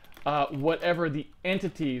include whatever the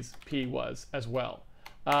entity's P was as well.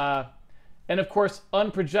 And of course,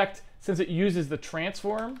 unproject, since it uses the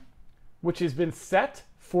transform, which has been set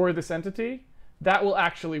for this entity, that will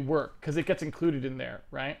actually work because it gets included in there,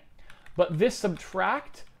 right? But this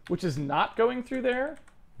subtract, which is not going through there,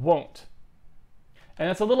 won't. And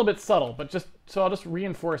it's a little bit subtle, but so I'll just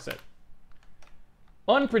reinforce it.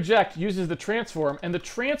 Unproject uses the transform, and the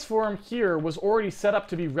transform here was already set up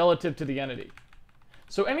to be relative to the entity.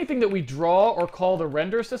 So anything that we draw or call the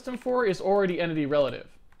render system for is already entity relative,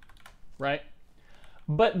 right?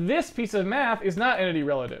 But this piece of math is not entity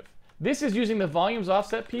relative. This is using the volumes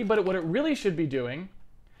offset P, but what it really should be doing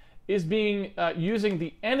is using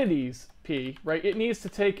the entity's P, right? It needs to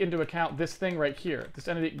take into account this thing right here, this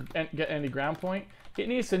entity, get entity ground point. It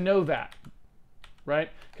needs to know that, right?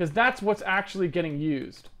 Because that's what's actually getting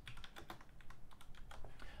used.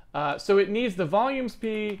 So it needs the volumes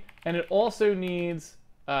P, and it also needs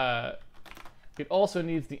the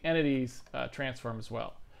entity's transform as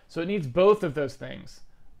well. So it needs both of those things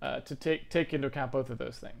to take into account both of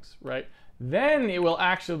those things, right? Then it will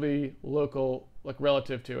actually be local, like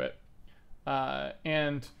relative to it.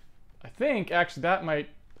 And I think actually that might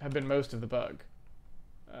have been most of the bug.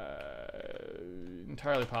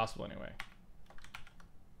 Entirely possible anyway.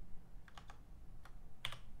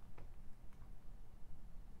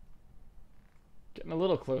 Getting a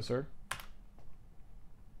little closer.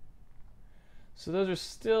 So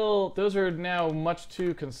those are now much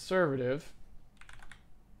too conservative.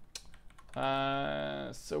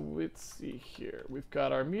 So let's see here. We've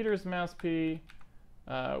got our meters mouse P,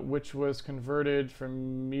 which was converted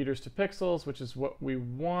from meters to pixels, which is what we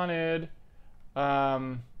wanted,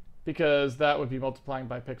 because that would be multiplying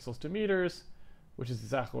by pixels to meters, which is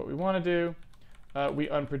exactly what we want to do. We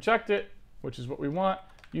unproject it, which is what we want,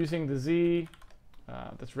 using the z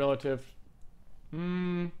that's relative.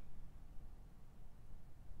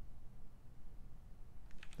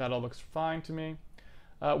 That all looks fine to me.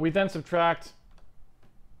 We then subtract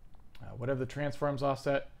whatever the transforms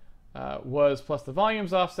offset was plus the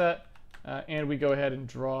volumes offset, and we go ahead and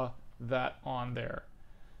draw that on there.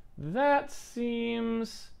 That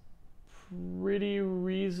seems pretty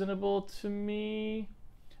reasonable to me.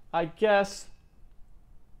 I guess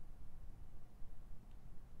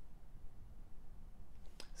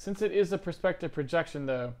since it is a perspective projection,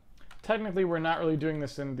 though, technically we're not really doing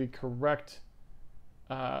this in the correct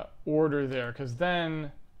order there, because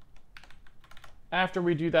then after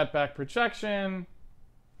we do that back projection,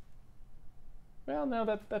 well, no,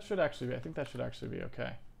 that should actually be, I think that should actually be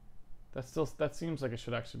okay. That seems like it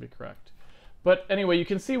should actually be correct. But anyway, you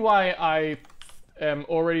can see why I am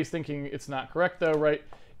already thinking it's not correct, though, right?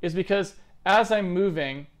 Is because as I'm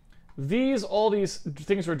moving, all these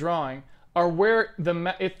things we're drawing are where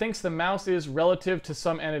it thinks the mouse is relative to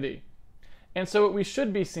some entity. And so what we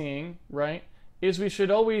should be seeing, right, is we should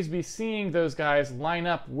always be seeing those guys line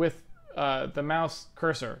up with the mouse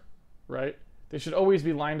cursor, right? They should always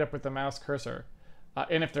be lined up with the mouse cursor.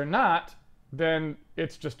 And if they're not, then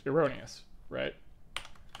it's just erroneous, right?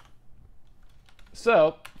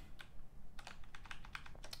 So,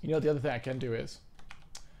 the other thing I can do is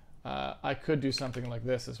I could do something like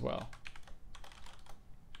this as well.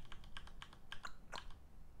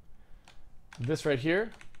 This right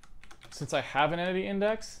here, since I have an entity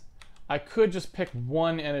index, I could just pick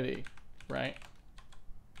one entity, right?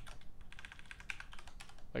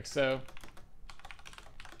 Like so.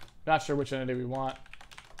 Not sure which entity we want,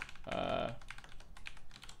 but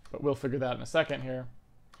we'll figure that in a second here.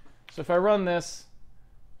 So if I run this,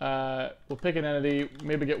 we'll pick an entity,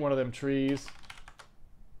 maybe get one of them trees.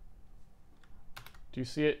 Do you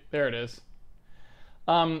see it? There it is.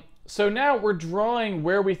 So now we're drawing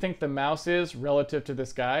where we think the mouse is relative to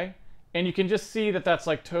this guy. And you can just see that that's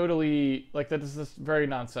like totally, like that is just very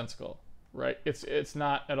nonsensical, right? It's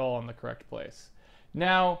not at all in the correct place.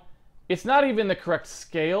 Now, it's not even the correct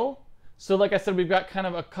scale. So like I said, we've got kind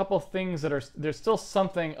of a couple things that there's still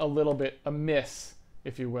something a little bit amiss,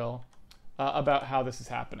 if you will, about how this is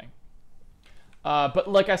happening. But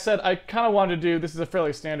like I said, I kind of wanted to do, this is a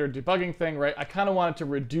fairly standard debugging thing, right? I kind of wanted to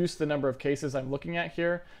reduce the number of cases I'm looking at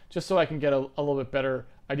here, just so I can get a little bit better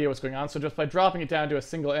idea what's going on. So just by dropping it down to a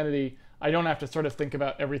single entity, I don't have to sort of think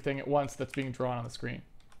about everything at once that's being drawn on the screen.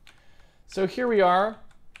 So here we are.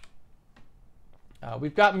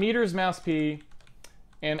 We've got meters mouse P,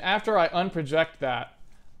 and after I unproject that,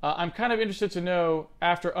 I'm kind of interested to know,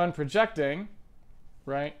 after unprojecting,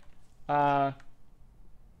 right, I'm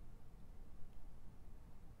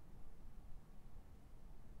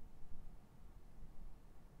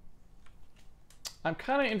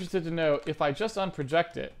kind of interested to know, if I just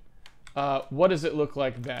unproject it, what does it look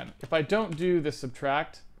like then? If I don't do the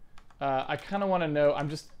subtract, I kind of want to know,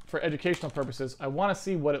 for educational purposes, I want to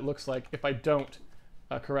see what it looks like if I don't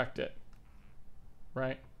correct it,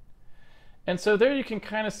 right? And so there you can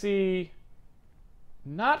kind of see,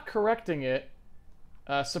 not correcting it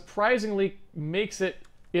surprisingly makes it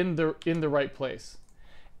in the right place.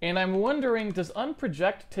 And I'm wondering, does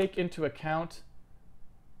unproject take into account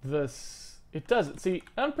this? It doesn't. See,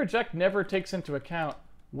 unproject never takes into account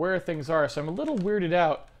where things are, so I'm a little weirded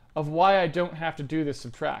out of why I don't have to do this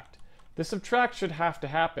subtract. The subtract should have to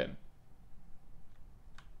happen.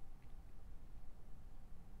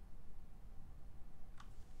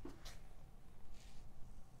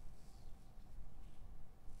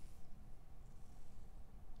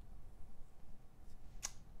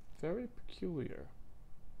 Very peculiar.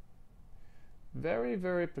 Very,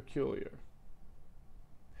 very peculiar.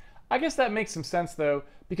 I guess that makes some sense, though,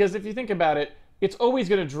 because if you think about it, it's always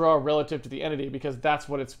going to draw relative to the entity because that's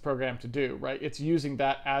what it's programmed to do, right? It's using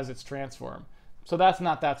that as its transform. So that's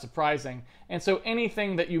not that surprising. And so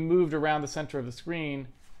anything that you moved around the center of the screen,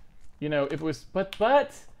 if it was,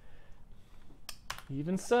 but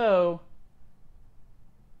even so,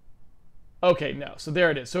 okay, no, so there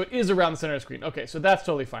it is. So it is around the center of the screen. Okay, so that's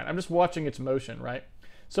totally fine. I'm just watching its motion, right?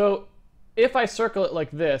 So if I circle it like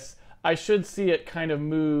this, I should see it kind of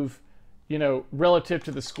move, relative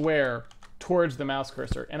to the square towards the mouse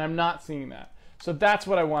cursor, and I'm not seeing that. So that's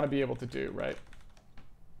what I want to be able to do, right?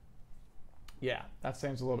 Yeah, that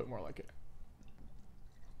seems a little bit more like it.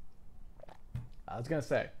 I was going to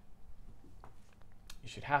say, you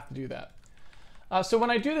should have to do that. So when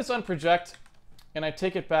I do this unproject, and I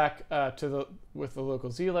take it back with the local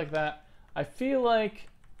Z like that, I feel like,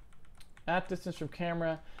 at distance from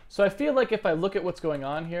camera, so I feel like if I look at what's going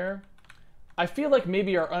on here, I feel like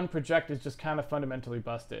maybe our unproject is just kind of fundamentally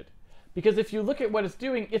busted. Because if you look at what it's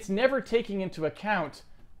doing, it's never taking into account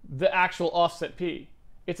the actual offset P.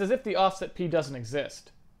 It's as if the offset P doesn't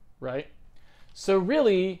exist, right? So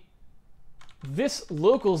really, this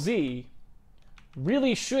local z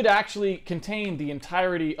really should actually contain the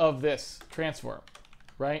entirety of this transform,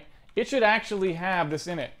 right? It should actually have this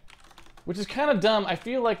in it, which is kind of dumb. I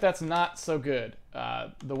feel like that's not so good,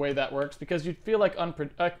 the way that works, because you'd feel like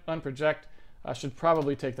Unproject should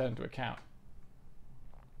probably take that into account.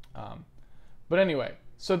 But anyway,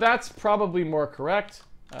 so that's probably more correct,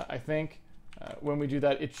 I think. When we do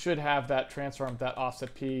that, it should have that transform, that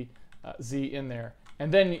offset p z in there.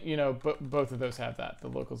 And then, you know, both of those have that. The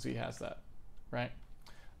local z has that, right?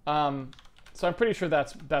 So I'm pretty sure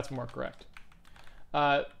that's more correct.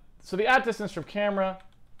 So the at distance from camera,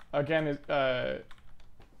 again, is,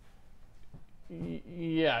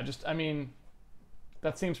 yeah, just, I mean,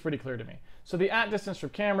 that seems pretty clear to me. So the at distance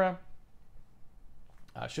from camera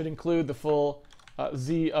should include the full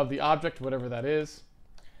z of the object, whatever that is.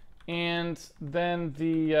 And then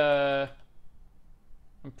the,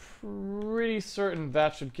 I'm pretty certain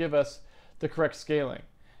that should give us the correct scaling.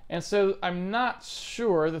 And so I'm not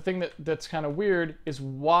sure, the thing that's kind of weird is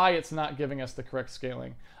why it's not giving us the correct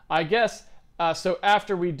scaling. I guess, so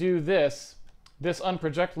after we do this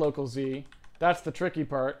unproject local z, that's the tricky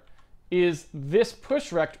part, is this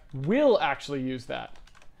push rect will actually use that.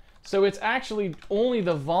 So it's actually only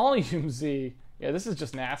the volume z, yeah, this is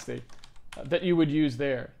just nasty, that you would use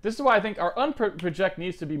there. This is why I think our unproject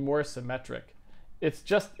needs to be more symmetric. It's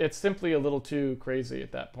simply a little too crazy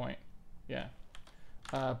at that point, yeah.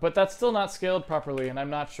 But that's still not scaled properly, and I'm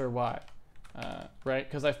not sure why, right?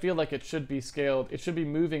 Because I feel like it should be scaled, it should be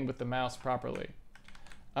moving with the mouse properly.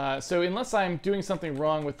 So unless I'm doing something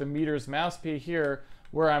wrong with the meters mouse P here,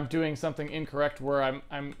 where I'm doing something incorrect, where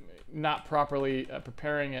I'm not properly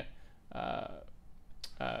preparing it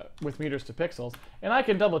with meters to pixels, and I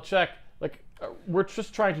can double check, like we're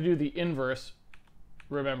just trying to do the inverse,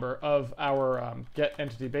 remember, of our get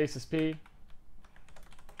entity basis P.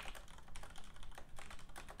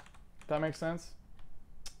 That makes sense.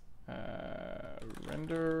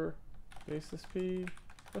 Render basis P.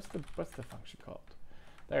 What's the function called?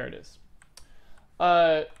 There it is.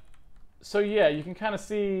 So yeah, you can kind of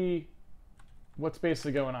see what's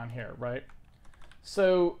basically going on here, right?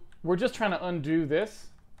 So we're just trying to undo this.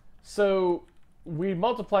 So we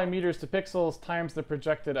multiply meters to pixels times the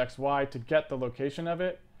projected xy to get the location of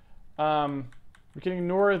it. We can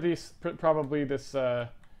ignore these, probably this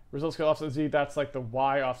result scale offset z, that's like the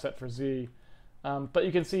y offset for z. But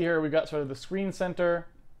you can see here we've got sort of the screen center,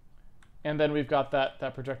 and then we've got that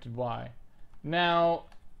projected y. Now,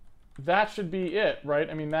 that should be it, right?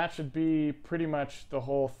 I mean, that should be pretty much the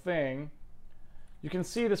whole thing. You can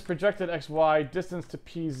see this projected xy distance to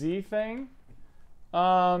pz thing.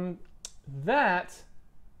 That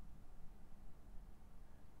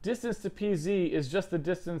distance to pz is just the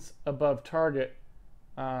distance above target.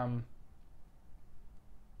 So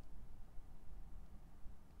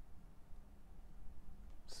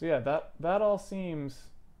yeah, that all seems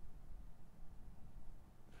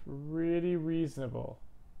pretty reasonable.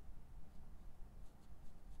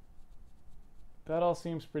 That all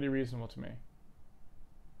seems pretty reasonable to me.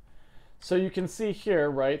 So you can see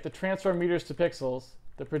here, right, the transform meters to pixels,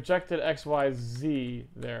 the projected xyz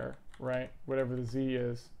there, right, whatever the z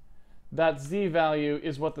is. That z value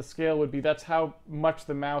is what the scale would be. That's how much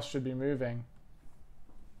the mouse should be moving.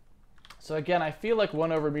 So again, I feel like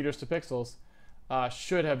 1 over meters to pixels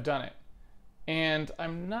should have done it. And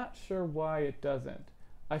I'm not sure why it doesn't.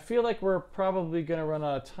 I feel like we're probably going to run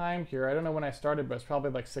out of time here. I don't know when I started, but it's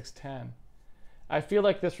probably like 6:10. I feel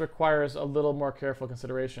like this requires a little more careful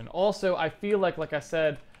consideration. Also, I feel like I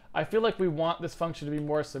said, I feel like we want this function to be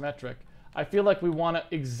more symmetric. I feel like we want to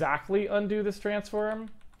exactly undo this transform.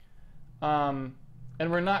 And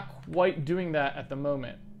we're not quite doing that at the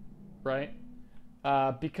moment, right?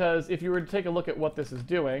 Because if you were to take a look at what this is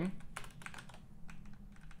doing,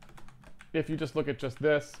 if you just look at just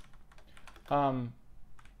this, like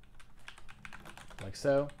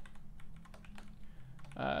so,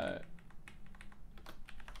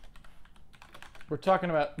 we're talking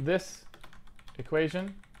about this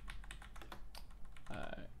equation.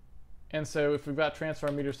 And so if we've got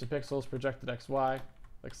transform meters to pixels projected xy,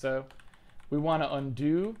 like so, we want to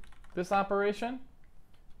undo this operation.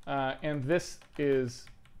 And this is,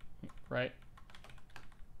 right,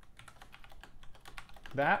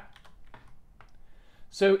 that.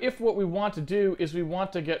 So if what we want to do is we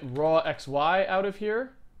want to get raw xy out of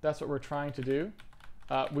here, that's what we're trying to do.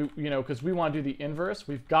 Because we want to do the inverse.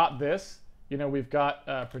 We've got this. We've got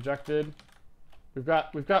projected. We've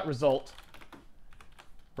got result,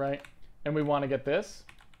 right? And we want to get this.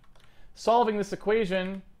 Solving this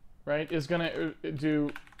equation, right, is going to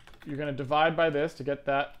do. You're going to divide by this to get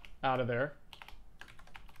that out of there,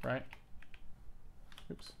 right?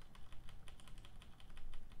 Oops.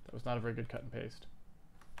 That was not a very good cut and paste.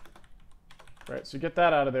 Right, so you get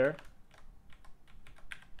that out of there.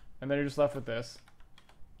 And then you're just left with this.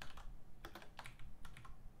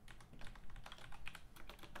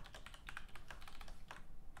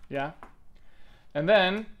 Yeah. And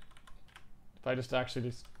then, if I just actually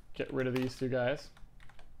just get rid of these two guys.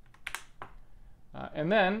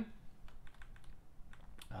 And then,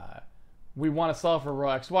 we want to solve for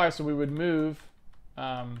raw xy, so we would move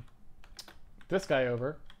this guy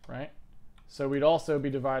over, right? So we'd also be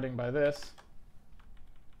dividing by this,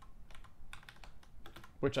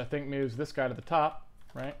 which I think moves this guy to the top,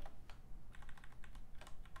 right?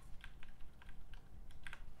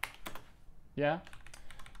 Yeah.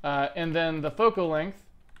 And then the focal length,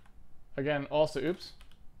 again, also, oops.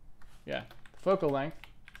 Yeah, the focal length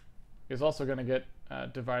is also going to get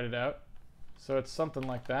divided out. So it's something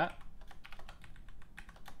like that.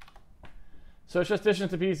 So it's just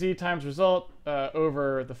distance to PZ times result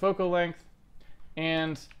over the focal length.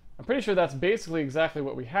 And I'm pretty sure that's basically exactly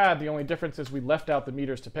what we had. The only difference is we left out the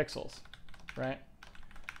meters to pixels, right?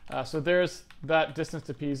 So there's that distance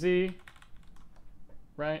to PZ,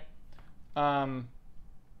 right?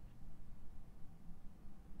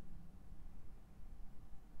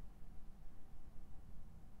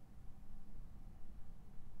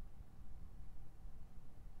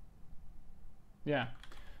 Yeah.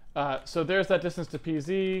 So there's that distance to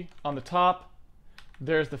PZ on the top.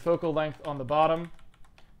 There's the focal length on the bottom.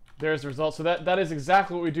 There's the result. So that is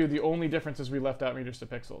exactly what we do. The only difference is we left out meters to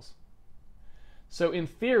pixels. So in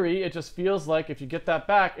theory, it just feels like if you get that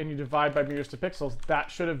back and you divide by meters to pixels,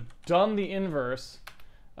 that should have done the inverse.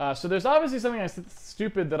 So there's obviously something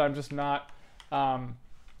stupid that I'm just not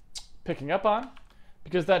picking up on,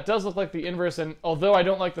 because that does look like the inverse. And although I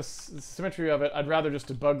don't like the symmetry of it, I'd rather just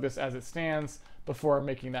debug this as it stands before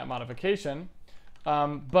making that modification.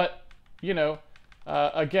 But, you know,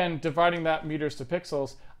 again, dividing that meters to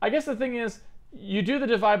pixels, I guess the thing is, you do the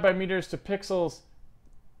divide by meters to pixels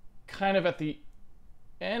kind of at the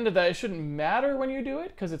end of that. It shouldn't matter when you do it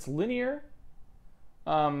because it's linear.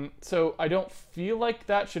 So I don't feel like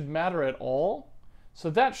that should matter at all. So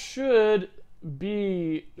that should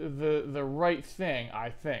be the right thing, I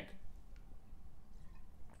think.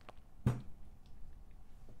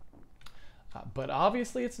 But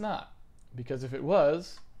obviously it's not, because if it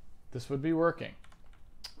was, this would be working.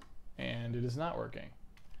 And it is not working.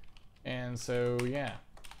 And so, yeah.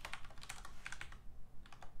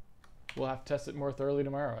 We'll have to test it more thoroughly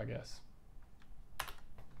tomorrow, I guess.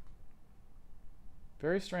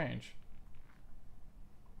 Very strange.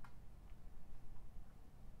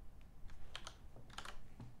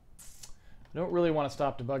 I don't really want to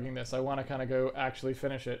stop debugging this. I want to kind of go actually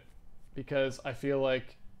finish it, because I feel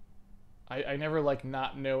like I never like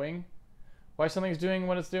not knowing why something's doing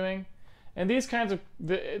what it's doing. And these kinds of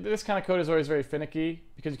this kind of code is always very finicky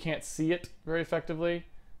because you can't see it very effectively.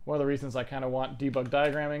 One of the reasons I kind of want debug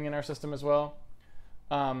diagramming in our system as well.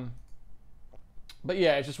 But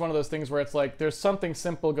yeah, it's just one of those things where it's like there's something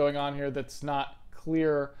simple going on here that's not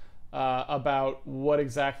clear about what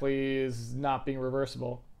exactly is not being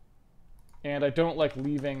reversible. And I don't like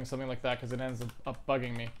leaving something like that because it ends up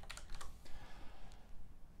bugging me.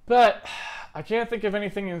 But I can't think of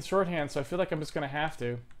anything in shorthand, so I feel like I'm just going to have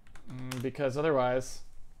to. Because otherwise,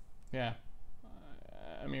 yeah.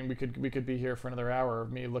 I mean, we could be here for another hour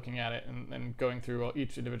of me looking at it and going through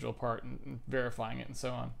each individual part and verifying it and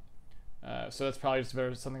so on. So that's probably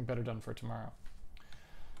just something better done for tomorrow.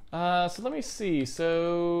 So let me see.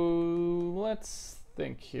 So let's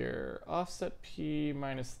think here. Offset P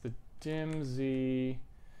minus the dim Z,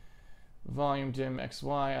 volume dim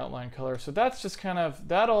XY, outline color. So that's just kind of,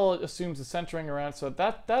 that all assumes the centering around. So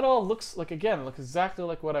that all looks like, again, looks exactly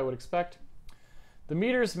like what I would expect. The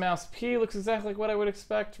meters mouse P looks exactly like what I would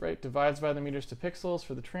expect, right? Divides by the meters to pixels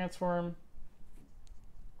for the transform,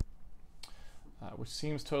 which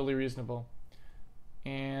seems totally reasonable.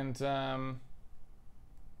 And the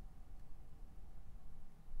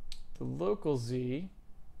local Z,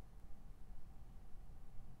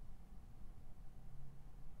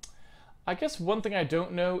 I guess one thing I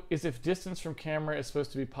don't know is if distance from camera is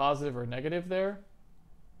supposed to be positive or negative there.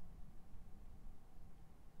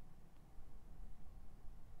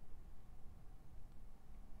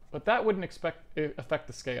 But that wouldn't affect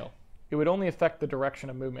the scale. It would only affect the direction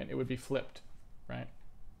of movement. It would be flipped, right?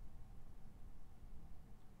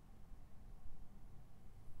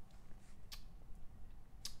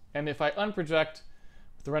 And if I unproject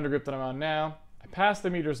with the render group that I'm on now, I pass the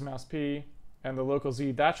meters mouse P and the local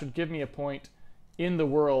Z, that should give me a point in the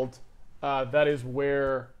world that is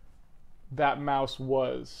where that mouse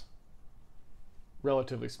was,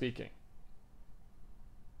 relatively speaking.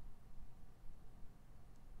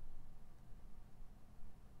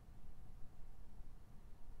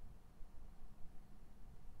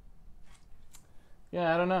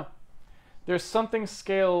 Yeah, I don't know. There's something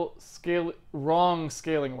wrong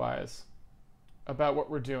scaling wise about what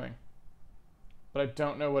we're doing, but I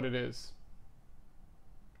don't know what it is.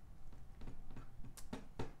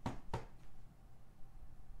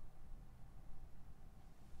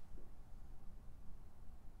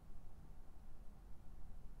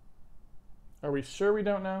 Are we sure we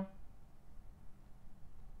don't know?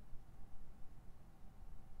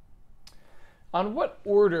 On what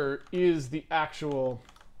order is the actual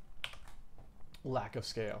lack of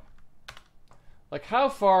scale? Like, how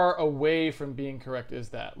far away from being correct is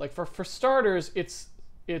that? Like, for starters, it's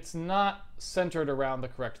not centered around the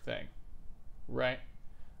correct thing, right?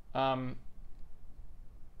 But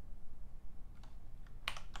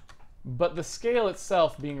the scale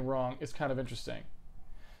itself being wrong is kind of interesting.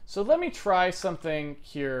 So let me try something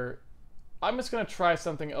here. I'm just going to try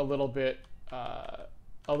something a little bit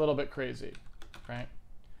crazy, right?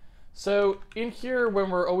 So in here, when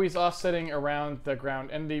we're always offsetting around the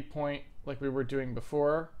ground entity point, like we were doing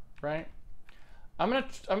before, right? I'm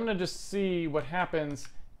gonna just see what happens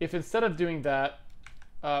if instead of doing that,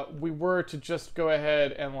 we were to just go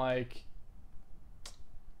ahead and like,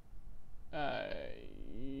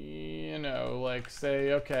 you know, like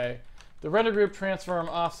say, okay, the render group transform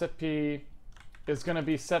offset P is going to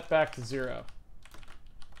be set back to 0.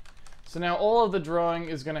 So now all of the drawing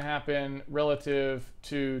is going to happen relative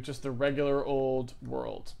to just the regular old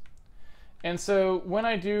world. And so when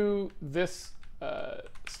I do this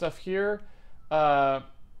stuff here, in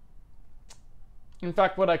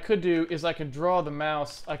fact, what I could do is I could draw the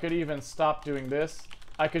mouse. I could even stop doing this.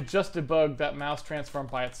 I could just debug that mouse transform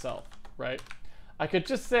by itself, right? I could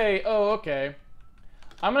just say, oh, okay,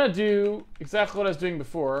 I'm going to do exactly what I was doing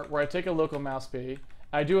before, where I take a local mouse P,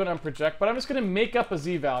 I do an unproject, but I'm just going to make up a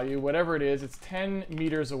Z value, whatever it is. It's 10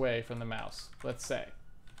 meters away from the mouse, let's say.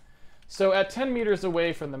 So at 10 meters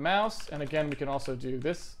away from the mouse, and again, we can also do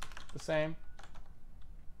this the same.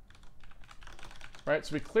 Right,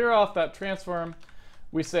 so we clear off that transform.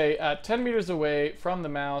 We say at 10 meters away from the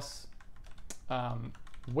mouse,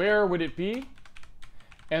 where would it be?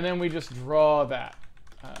 And then we just draw that.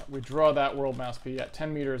 We draw that world mouse P at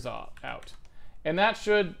 10 meters out. And that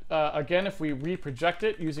should, again, if we reproject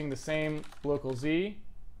it using the same local Z,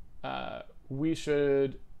 we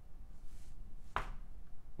should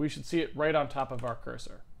see it right on top of our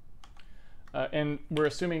cursor. And we're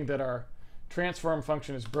assuming that our transform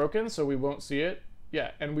function is broken, so we won't see it.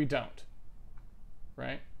 Yeah, and we don't,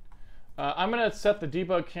 right? I'm going to set the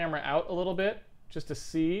debug camera out a little bit just to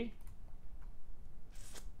see.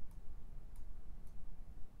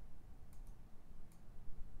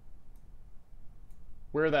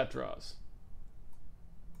 Where that draws.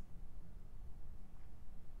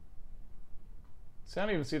 See, I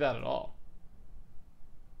don't even see that at all.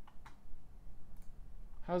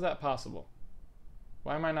 How is that possible?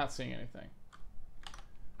 Why am I not seeing anything?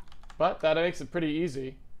 But that makes it pretty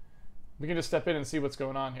easy. We can just step in and see what's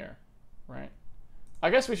going on here, right? I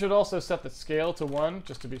guess we should also set the scale to 1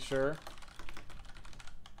 just to be sure.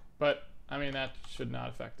 But, I mean, that should not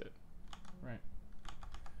affect it, right?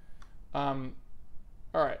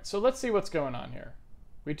 All right, so let's see what's going on here.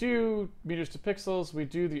 We do meters to pixels. We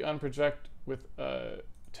do the unproject with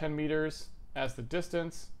 10 meters as the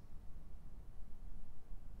distance.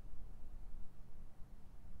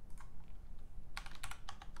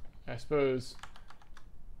 I suppose,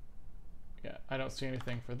 yeah, I don't see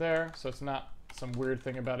anything for there, so it's not some weird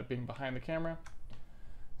thing about it being behind the camera.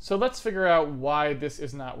 So let's figure out why this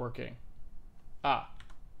is not working.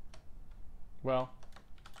 Well,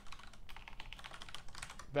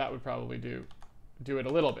 that would probably do it a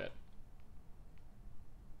little bit.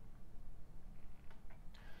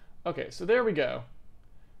 Okay, so there we go.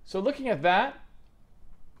 So looking at that,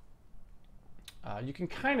 you can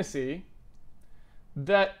kind of see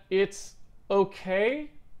that it's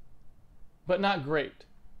okay, but not great.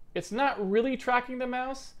 It's not really tracking the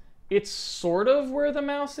mouse. It's sort of where the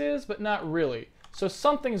mouse is, but not really. So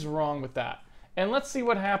something's wrong with that. And let's see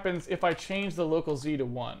what happens if I change the local Z to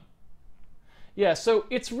 1. Yeah, so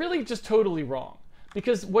it's really just totally wrong.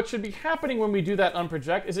 Because what should be happening when we do that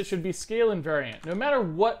unproject is it should be scale invariant. No matter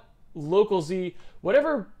what local Z,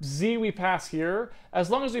 whatever Z we pass here, as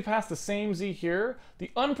long as we pass the same Z here, the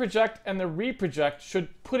unproject and the reproject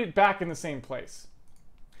should put it back in the same place.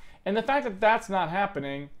 And the fact that that's not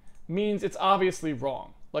happening means it's obviously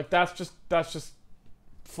wrong. Like that's just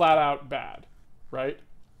flat out bad, right?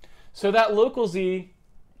 So that local z,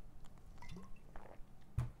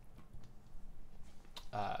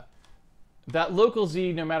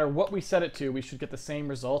 no matter what we set it to, we should get the same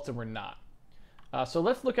results, and we're not. So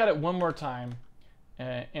let's look at it one more time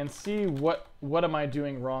and see what am I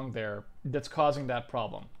doing wrong there that's causing that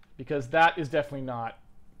problem, because that is definitely not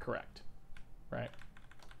correct, right?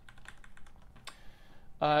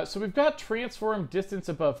 So we've got transform distance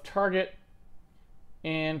above target,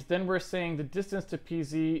 and then we're saying the distance to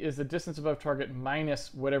PZ is the distance above target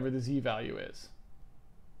minus whatever the Z value is.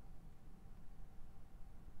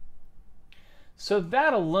 So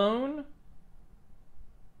that alone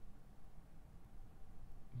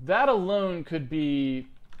could be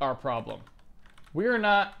our problem. We are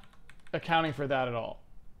not accounting for that at all,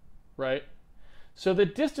 right? So the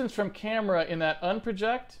distance from camera in that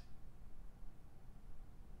unproject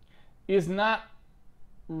is not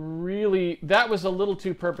really, that was a little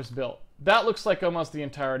too purpose-built. That looks like almost the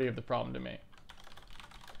entirety of the problem to me.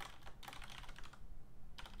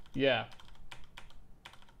 Yeah.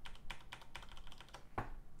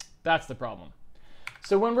 That's the problem.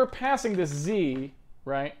 So when we're passing this Z,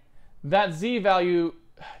 right, that Z value,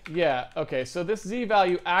 yeah, okay, so this Z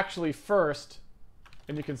value actually first,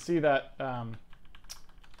 and you can see that,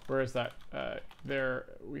 where is that? There,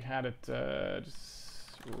 we had it, just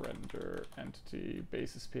render entity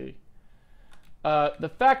basis P.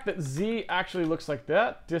 The fact that Z actually looks like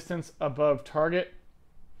that, distance above target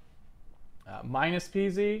minus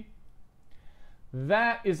PZ,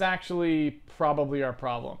 that is actually probably our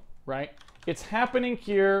problem, right? It's happening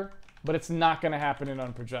here, but it's not going to happen in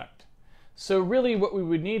Unproject. So really what we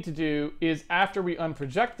would need to do is, after we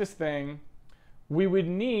unproject this thing, we would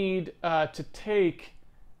need to take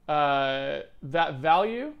that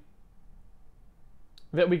value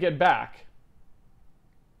that we get back,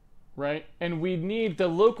 right? And we need the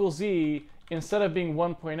local Z, instead of being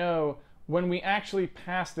 1.0, when we actually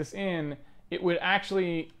pass this in, it would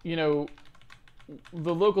actually, you know,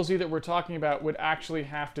 the local Z that we're talking about would actually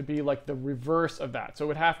have to be like the reverse of that. So it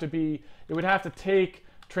would have to be, it would have to take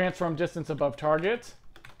transform distance above target,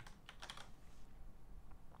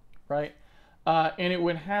 right? And it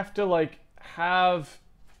would have to like have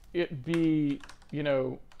it be, you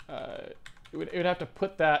know, it would have to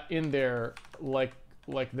put that in there like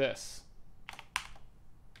this,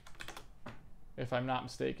 if I'm not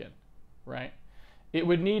mistaken, right? It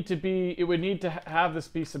would need to be, it would need to have this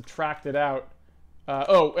be subtracted out.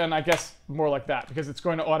 Oh, and I guess more like that, because it's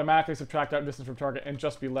going to automatically subtract out distance from target and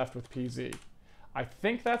just be left with PZ. I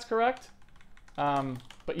think that's correct.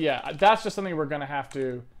 But yeah, that's just something we're going to have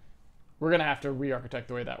to re-architect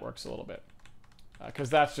the way that works a little bit, because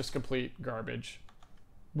that's just complete garbage.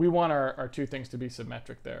 We want our two things to be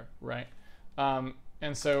symmetric there, right? And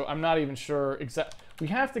so I'm not even sure exactly. We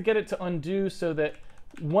have to get it to undo so that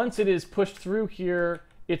once it is pushed through here,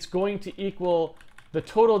 it's going to equal the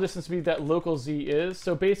total distance speed that local Z is.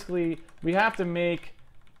 So basically, we have to make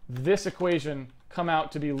this equation come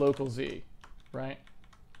out to be local Z, right?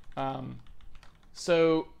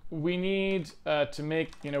 So we need to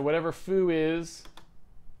make, you know, whatever foo is,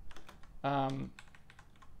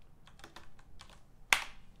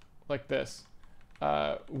 like this.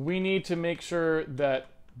 We need to make sure that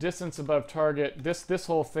distance above target, this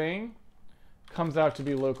whole thing, comes out to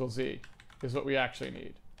be local Z, is what we actually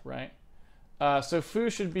need, right? So foo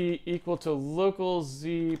should be equal to local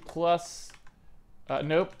Z plus,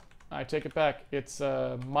 nope, I take it back. It's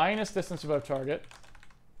minus distance above target,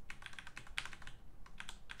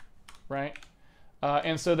 right?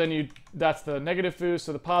 And so then that's the negative foo,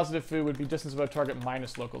 so the positive foo would be distance above target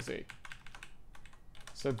minus local Z.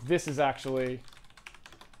 So this is actually,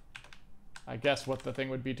 I guess, what the thing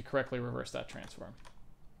would be to correctly reverse that transform,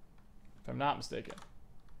 if I'm not mistaken,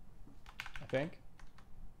 I think.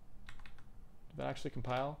 Did that actually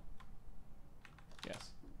compile?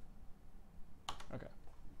 Yes. Okay.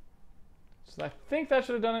 So I think that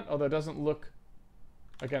should have done it, although it doesn't look,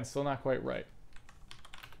 again, still not quite right.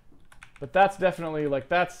 But that's definitely, like,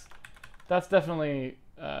 that's definitely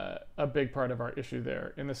a big part of our issue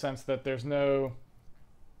there, in the sense that there's no...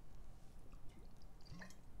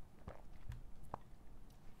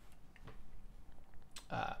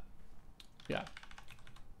 yeah.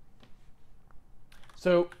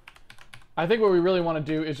 So I think what we really want to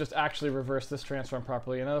do is just actually reverse this transform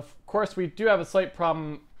properly. And of course, we do have a slight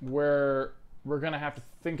problem where we're going to have to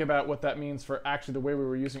think about what that means for actually the way we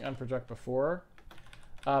were using Unproject before.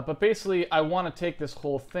 But basically, I want to take this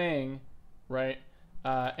whole thing, right,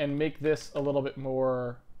 and make this a little bit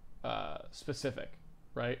more specific,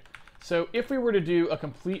 right? So if we were to do a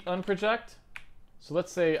complete Unproject, so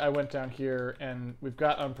let's say I went down here and we've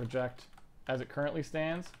got Unproject as it currently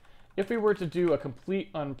stands, if we were to do a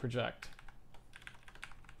complete unproject,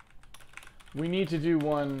 we need to do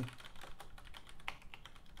one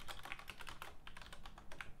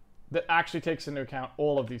that actually takes into account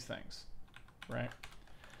all of these things, right?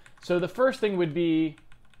 So the first thing would be,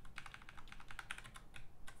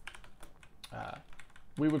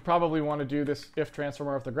 we would probably want to do this if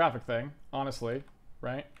transformer of the graphic thing, honestly,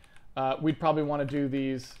 right? We'd probably want to do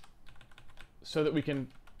these so that we can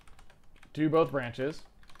do both branches,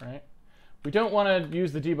 right? We don't want to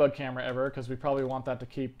use the debug camera ever because we probably want that to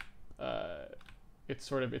keep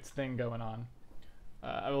its thing going on.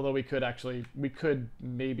 Although we could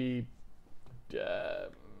maybe,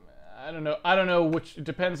 I don't know which, it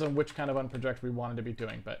depends on which kind of unproject we wanted to be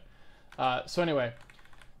doing. But so anyway,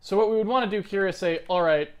 so what we would want to do here is say, all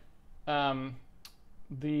right,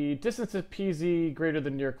 the distance of PZ greater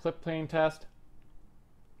than near clip plane test.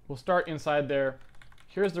 We'll start inside there.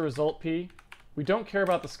 Here's the result P. We don't care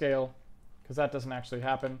about the scale because that doesn't actually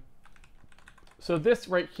happen. So this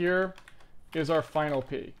right here is our final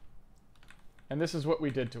P. And this is what we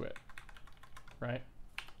did to it, right?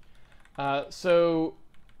 So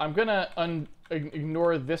I'm going to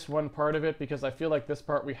ignore this one part of it because I feel like this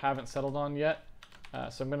part we haven't settled on yet.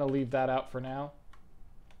 So I'm going to leave that out for now.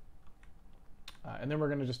 And then we're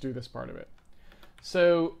going to just do this part of it.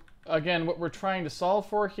 So again, what we're trying to solve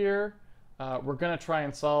for here, we're going to try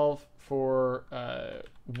and solve for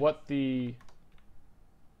what this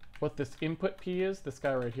input P is, this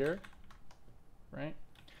guy right here, right?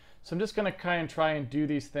 So I'm just going to try and do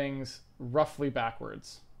these things roughly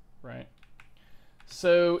backwards, right?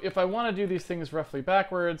 So if I want to do these things roughly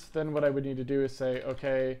backwards, then what I would need to do is say,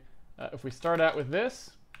 okay, if we start out with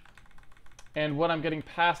this, and what I'm getting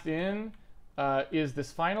passed in is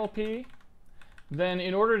this final P, then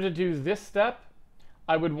in order to do this step,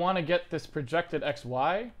 I would want to get this projected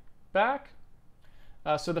XY back.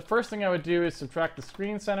 So the first thing I would do is subtract the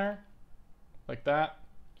screen center, like that.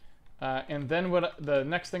 And then the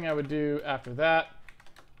next thing I would do after that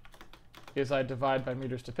is I divide by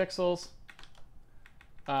meters to pixels,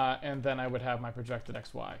 and then I would have my projected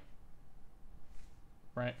XY,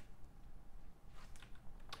 right?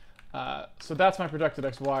 So that's my projected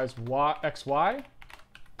XY.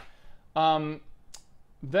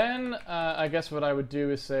 Then I guess what I would do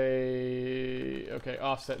is say, okay,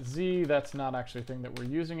 offset Z, that's not actually a thing that we're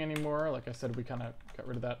using anymore. Like I said, we kind of got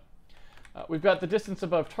rid of that. We've got the distance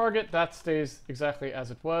above target. That stays exactly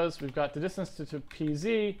as it was. We've got the distance to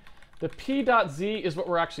PZ. The P dot Z is what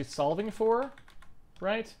we're actually solving for,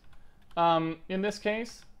 right? In this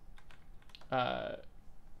case. And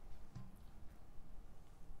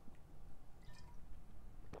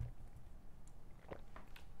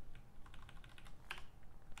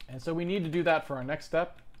so we need to do that for our next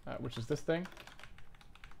step, which is this thing.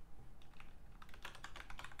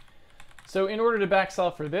 So in order to back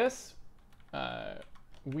solve for this,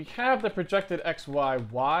 we have the projected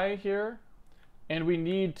XY here, and we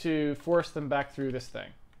need to force them back through this thing,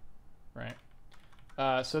 right?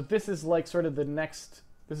 So this is like sort of the next,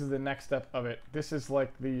 this is the next step of it. This is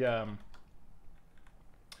like the,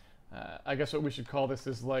 I guess what we should call this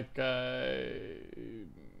is like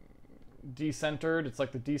decentered. It's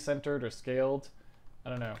like the decentered or scaled. I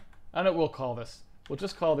don't know what we'll call this. We'll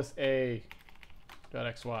just call this A.xy,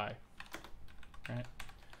 right?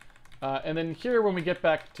 And then here, when we get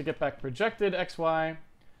back projected XY,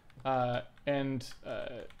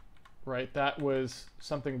 right, that was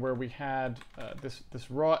something where we had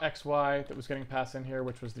this raw XY that was getting passed in here,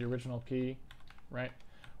 which was the original P, right?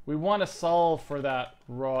 We want to solve for that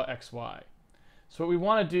raw XY. So what we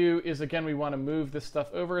want to do is, again, we want to move this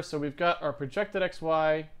stuff over. So we've got our projected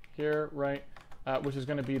XY here, right, which is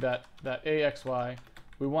going to be that AXY.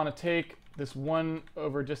 We want to take this 1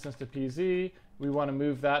 over distance to PZ. We want to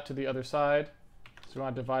move that to the other side. So we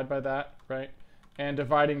want to divide by that, right? And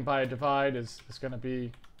dividing by a divide is going to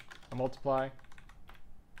be a multiply.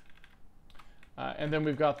 And then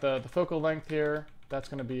we've got the focal length here. That's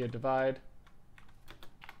going to be a divide.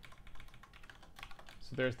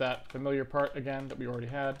 So there's that familiar part again that we already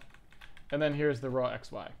had. And then here's the raw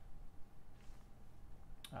XY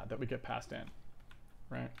that we get passed in,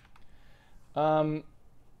 right?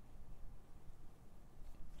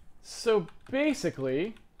 So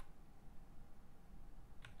basically,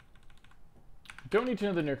 we don't need to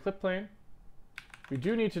know the near clip plane. We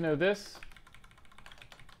do need to know this.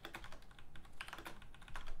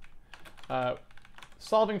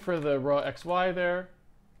 Solving for the raw XY there.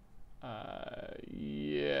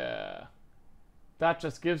 Yeah. That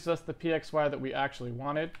just gives us the PXY that we actually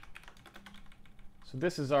wanted. So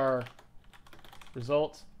this is our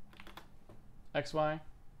result, XY.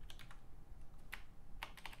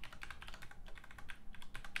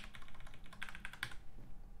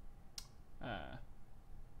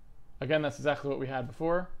 Again, that's exactly what we had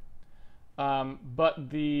before. But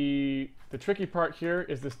the tricky part here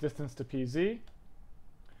is this distance to PZ.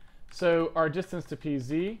 So our distance to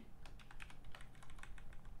PZ,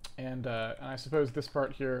 and I suppose this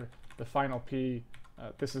part here, the final P,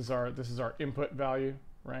 this is our input value,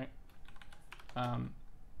 right?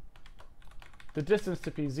 The distance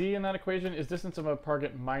to PZ in that equation is distance above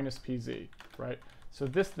target minus PZ, right? So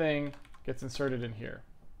this thing gets inserted in here.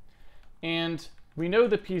 And we know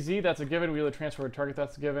the PZ, that's a given. We know the transfer to target,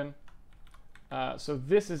 that's a given. So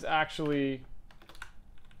this is actually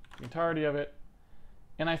the entirety of it.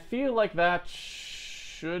 And I feel like that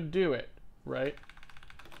should do it, right?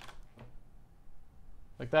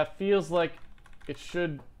 Like that feels like it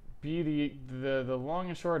should be the long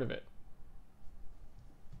and short of it.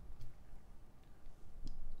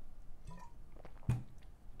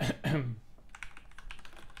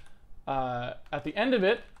 At the end of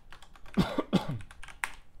it,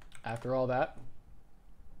 after all that,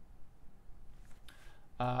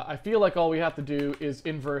 I feel like all we have to do is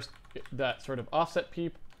inverse that sort of offset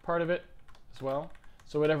P part of it as well.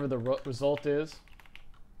 So whatever the result is,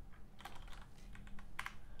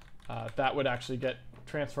 that would actually get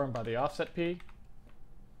transformed by the offset P.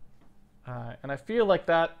 And I feel like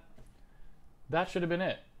that should have been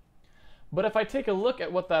it. But if I take a look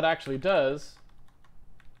at what that actually does,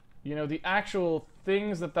 you know, the actual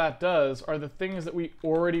things that does are the things that we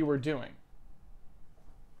already were doing,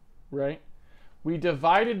 right? We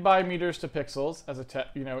divided by meters to pixels as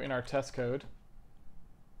in our test code,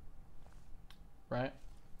 right?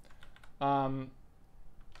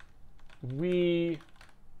 We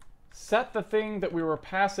set the thing that we were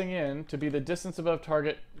passing in to be the distance above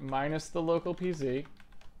target minus the local PZ.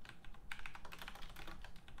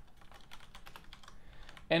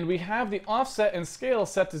 And we have the offset and scale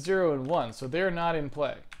set to 0 and 1, so they're not in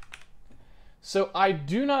play. So I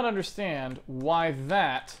do not understand why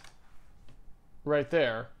that right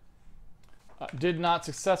there did not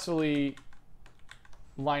successfully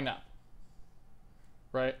line up,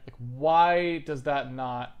 right? Like, why does that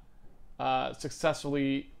not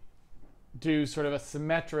successfully do sort of a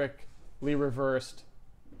symmetrically reversed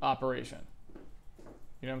operation?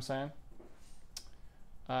 You know what I'm saying?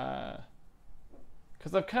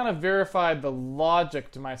 Because I've kind of verified the logic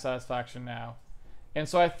to my satisfaction now. And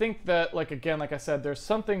so I think that, like, again, like I said, there's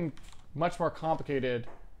something much more complicated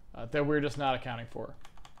that we're just not accounting for.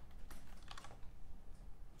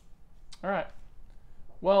 All right.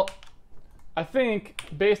 Well, I think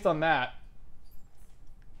based on that,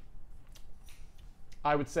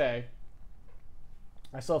 I would say,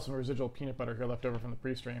 I still have some residual peanut butter here left over from the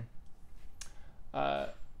pre-stream.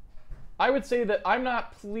 I would say that I'm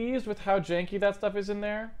not pleased with how janky that stuff is in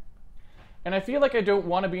there. And I feel like I don't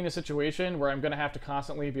want to be in a situation where I'm going to have to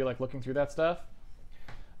constantly be like looking through that stuff.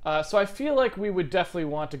 So I feel like we would definitely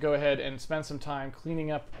want to go ahead and spend some time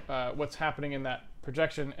cleaning up what's happening in that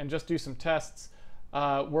projection and just do some tests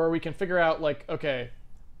where we can figure out, like, okay,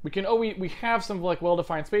 we have some like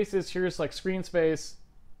well-defined spaces. Here's like screen space.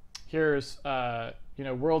 Here's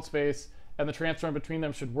world space, and the transform between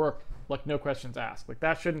them should work like no questions asked. Like,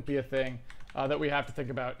 that shouldn't be a thing that we have to think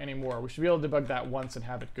about anymore. We should be able to debug that once and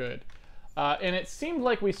have it good. And it seemed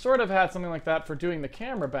like we sort of had something like that for doing the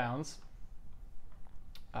camera bounds.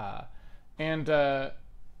 And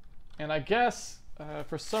I guess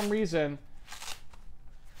for some reason,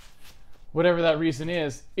 whatever that reason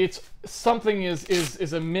is, something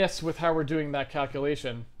is amiss with how we're doing that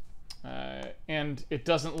calculation, and it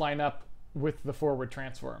doesn't line up with the forward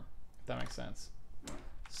transform, if that makes sense.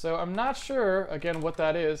 So I'm not sure, again, what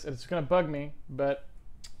that is. It's going to bug me, but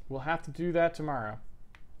we'll have to do that tomorrow,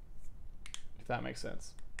 if that makes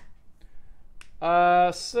sense.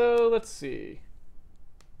 So let's see.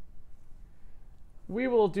 We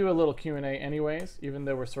will do a little Q&A anyways, even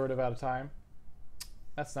though we're sort of out of time.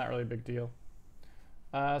 That's not really a big deal.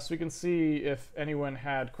 So we can see if anyone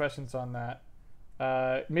had questions on that.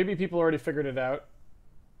 Maybe people already figured it out,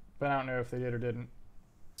 but I don't know if they did or didn't.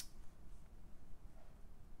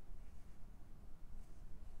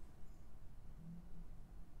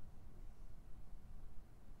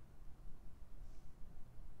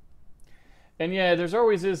 And yeah, it does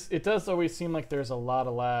always seem like there's a lot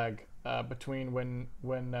of lag between when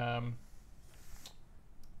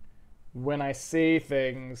I say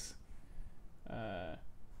things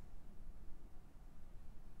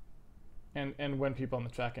and when people in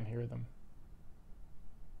the chat can hear them.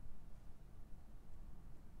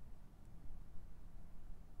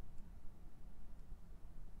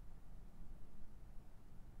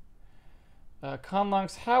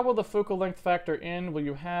 Conlongs, how will the focal length factor in? Will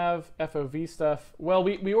you have FOV stuff? Well,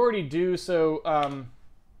 we already do, so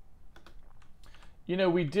You know,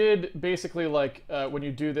 we did basically like when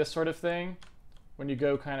you do this sort of thing, when you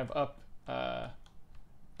go kind of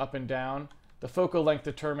up and down, the focal length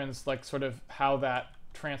determines like sort of how that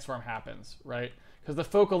transform happens, right? Because the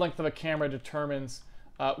focal length of a camera determines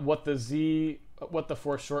what the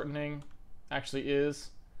foreshortening actually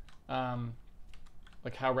is,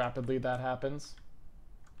 like how rapidly that happens.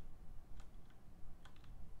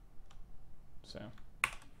 So.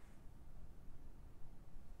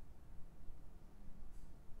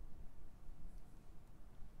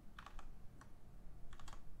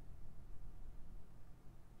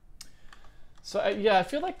 So yeah, I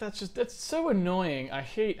feel like that's so annoying. I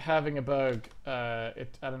hate having a bug. I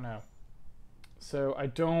don't know. So I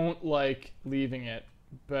don't like leaving it,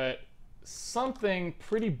 but something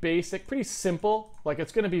pretty basic, pretty simple. Like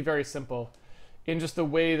it's going to be very simple, in just the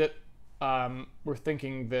way that we're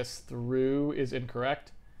thinking this through is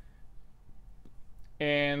incorrect.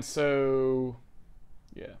 And so,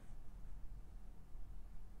 yeah.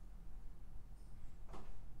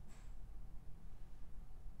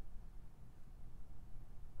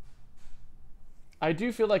 I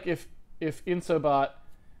do feel like if Insobot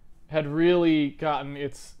had really gotten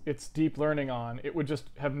its deep learning on, it would just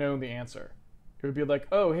have known the answer. It would be like,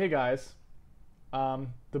 oh, hey guys,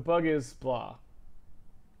 the bug is blah.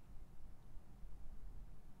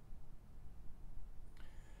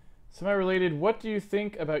 Semi-related, what do you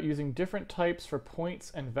think about using different types for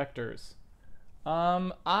points and vectors?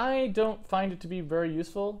 I don't find it to be very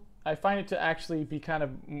useful. I find it to actually be kind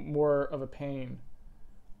of more of a pain.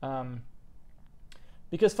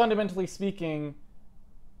 Because fundamentally speaking,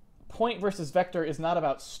 point versus vector is not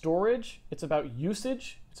about storage, it's about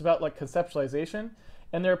usage, it's about like conceptualization.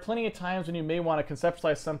 And there are plenty of times when you may want to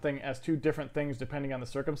conceptualize something as two different things depending on the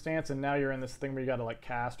circumstance, and now you're in this thing where you got to like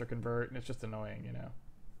cast or convert, and it's just annoying, you know.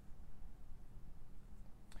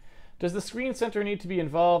 Does the screen center need to be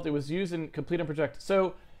involved? It was used in Complete Unproject.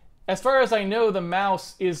 So as far as I know, the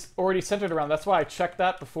mouse is already centered around. That's why I checked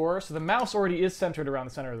that before. So the mouse already is centered around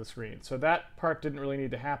the center of the screen. So that part didn't really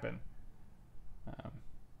need to happen.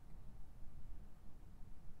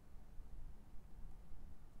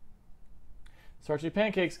 Starchy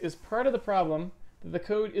Pancakes is part of the problem that the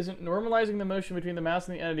code isn't normalizing the motion between the mouse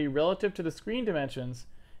and the entity relative to the screen dimensions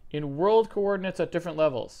in world coordinates at different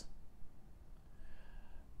levels.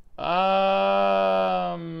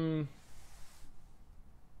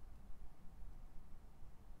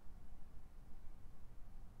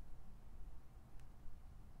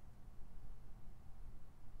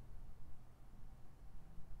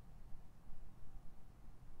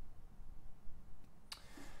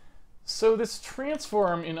 So this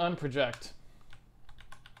transform in Unproject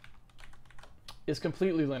is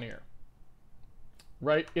completely linear,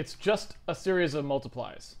 right? It's just a series of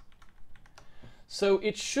multiplies. So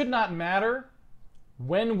it should not matter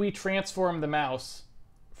when we transform the mouse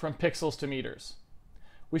from pixels to meters.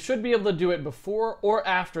 We should be able to do it before or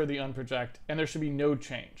after the Unproject, and there should be no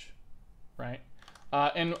change, right?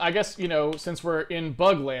 And I guess, you know, since we're in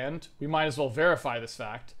bug land, we might as well verify this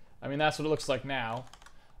fact. I mean, that's what it looks like now.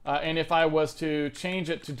 And if I was to change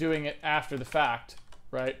it to doing it after the fact,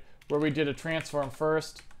 right, where we did a transform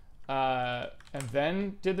first and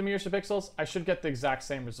then did the meters to pixels, I should get the exact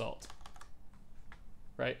same result,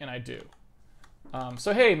 right? And I do.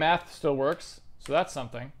 So hey, math still works, so that's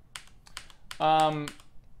something.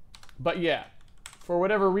 But yeah, for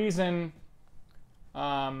whatever reason,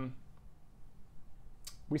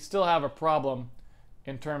 we still have a problem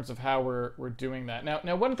in terms of how we're doing that.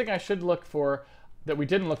 Now, one thing I should look for that we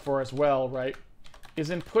didn't look for as well, right,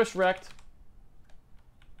 is in push rect.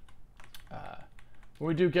 When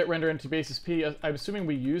we do get render into basis P, I'm assuming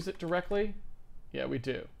we use it directly. Yeah, we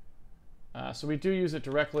do. So we do use it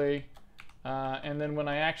directly. And then when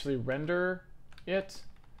I actually render it,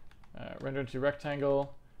 render into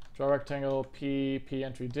rectangle, draw rectangle, P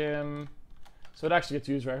entry dim. So it actually gets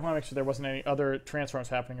used right. I want to make sure there wasn't any other transforms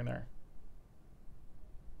happening in there.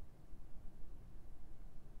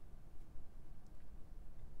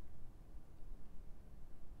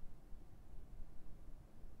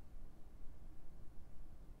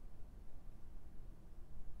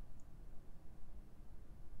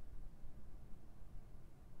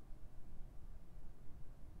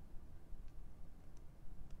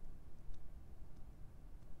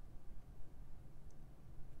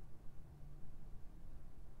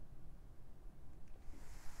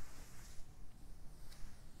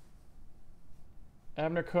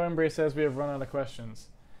 Abner Coimbray says we have run out of questions.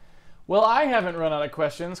 Well, I haven't run out of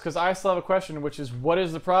questions because I still have a question, which is what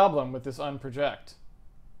is the problem with this unproject?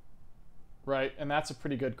 Right? And that's a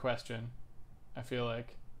pretty good question, I feel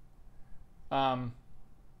like.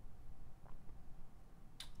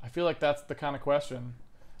 I feel like that's the kind of question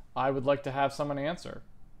I would like to have someone answer.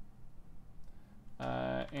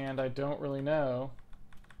 And I don't really know.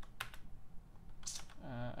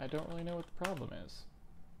 I don't really know what the problem is.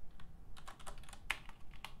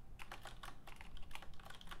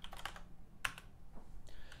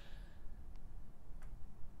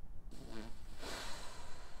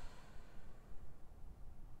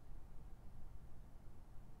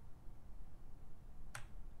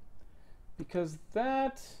 Because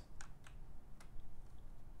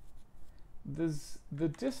the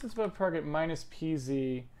distance above target minus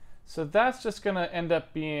pz, so that's just going to end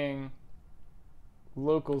up being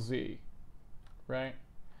local z, right?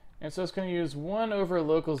 And so it's going to use 1 over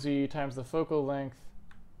local z times the focal length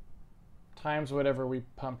times whatever we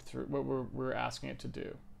pumped through, what we're asking it to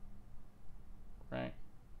do, right?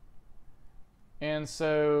 And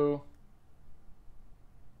so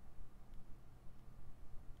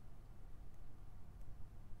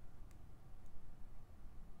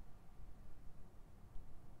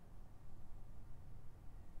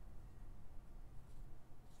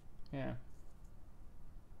yeah.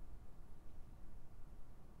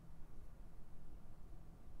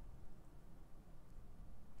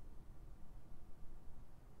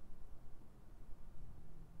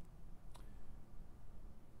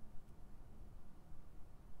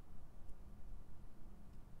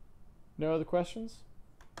 No other questions?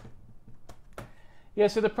 Yeah,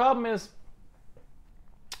 so the problem is,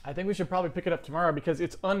 I think we should probably pick it up tomorrow because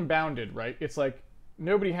it's unbounded, right? It's like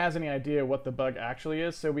nobody has any idea what the bug actually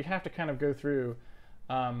is, so we have to kind of go through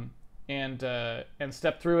and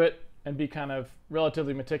step through it and be kind of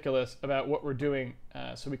relatively meticulous about what we're doing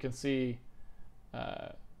so we can see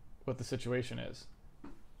what the situation is.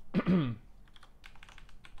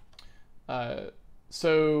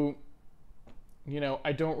 So, you know,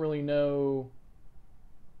 I don't really know,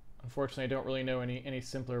 unfortunately, I don't really know any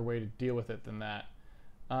simpler way to deal with it than that.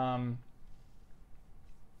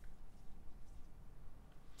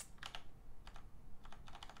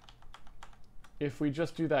 If we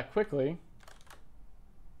just do that quickly,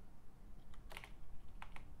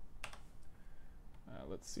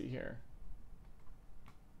 let's see here.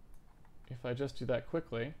 If I just do that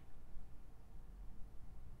quickly,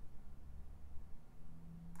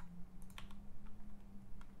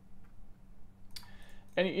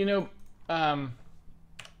 and you know,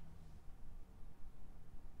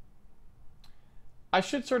 I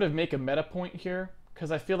should sort of make a meta point here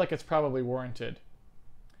because I feel like it's probably warranted.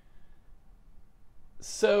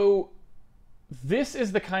 So this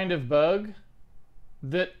is the kind of bug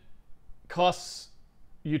that costs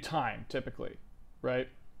you time typically, right?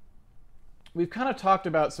 We've kind of talked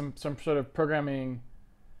about some sort of programming,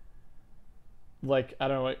 like, I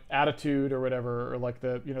don't know, like attitude or whatever, or like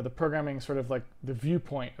the, you know, the programming sort of like the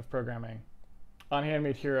viewpoint of programming on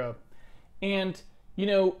Handmade Hero. And, you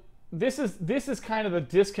know, this is kind of the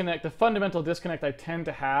disconnect, the fundamental disconnect I tend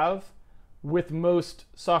to have with most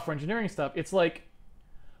software engineering stuff. It's like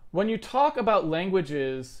when you talk about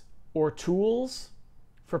languages or tools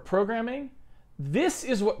for programming, this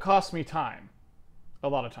is what costs me time a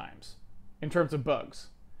lot of times in terms of bugs.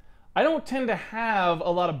 I don't tend to have a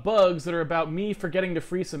lot of bugs that are about me forgetting to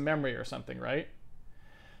free some memory or something, right?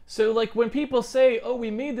 So like when people say, oh,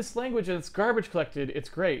 we made this language and it's garbage collected, it's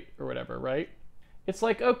great, or whatever, right? It's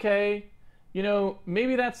like, okay, you know,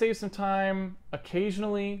 maybe that saves some time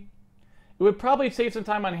occasionally. It would probably save some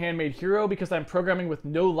time on Handmade Hero because I'm programming with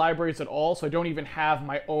no libraries at all, so I don't even have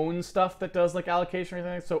my own stuff that does like allocation or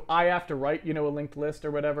anything. So I have to write, you know, a linked list or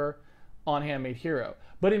whatever on Handmade Hero.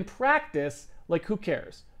 But in practice, like, who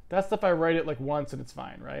cares? That stuff I write it like once and it's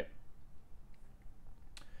fine, right?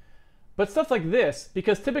 But stuff like this,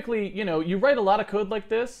 because typically, you know, you write a lot of code like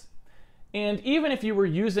this, and even if you were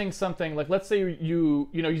using something like, let's say you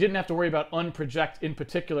didn't have to worry about Unproject in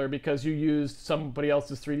particular because you used somebody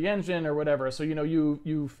else's 3D engine or whatever. So, you know,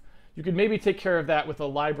 you could maybe take care of that with a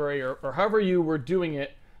library or however you were doing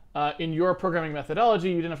it in your programming methodology.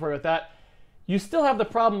 You didn't have to worry about that. You still have the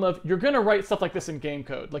problem of you're going to write stuff like this in game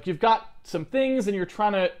code. Like you've got some things and you're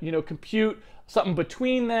trying to, you know, compute something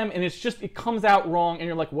between them, and it's just, it comes out wrong and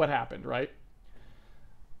you're like, what happened, right?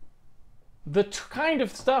 The kind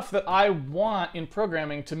of stuff that I want in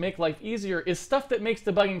programming to make life easier is stuff that makes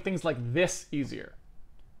debugging things like this easier.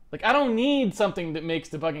 Like, I don't need something that makes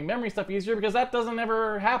debugging memory stuff easier because that doesn't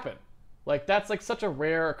ever happen. Like, that's like such a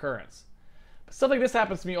rare occurrence. But stuff like this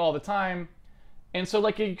happens to me all the time. And so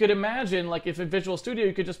like you could imagine, like if in Visual Studio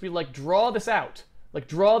you could just be like, draw this out. Like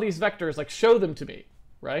draw these vectors, like show them to me,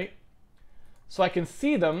 right? So I can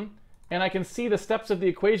see them and I can see the steps of the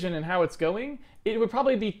equation and how it's going. It would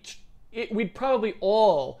probably be, we'd probably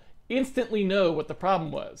all instantly know what the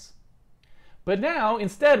problem was. But now,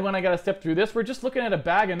 instead, when I got to step through this, we're just looking at a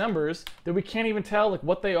bag of numbers that we can't even tell like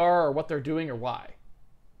what they are or what they're doing or why,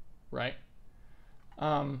 right?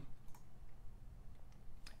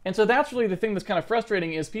 And so that's really the thing that's kind of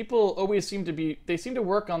frustrating is people always seem to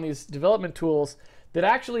work on these development tools that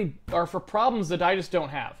actually are for problems that I just don't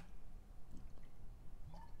have.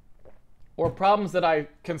 Or problems that I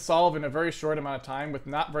can solve in a very short amount of time with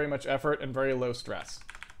not very much effort and very low stress,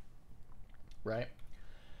 right?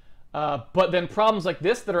 But then problems like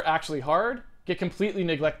this that are actually hard get completely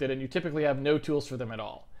neglected, and you typically have no tools for them at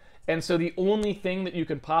all. And so the only thing that you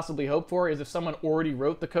can possibly hope for is if someone already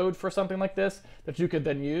wrote the code for something like this that you could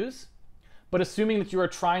then use. But assuming that you are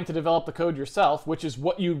trying to develop the code yourself, which is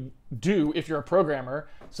what you do if you're a programmer,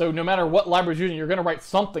 so no matter what library you're using, you're going to write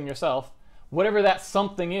something yourself. Whatever that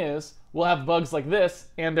something is will have bugs like this,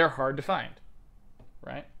 and they're hard to find,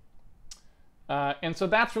 right? And so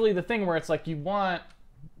that's really the thing where it's like you want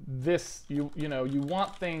this, you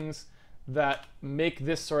want things that make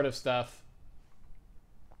this sort of stuff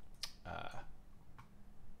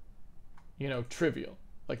trivial,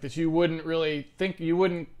 like that you wouldn't really think, you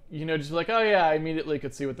wouldn't, just be like, oh yeah, I immediately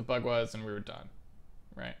could see what the bug was and we were done,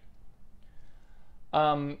 right?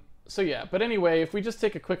 So yeah, but anyway, if we just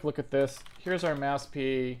take a quick look at this, here's our mouse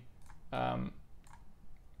P,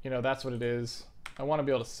 that's what it is. I want to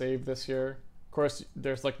be able to save this here. Of course,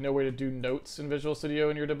 there's like no way to do notes in Visual Studio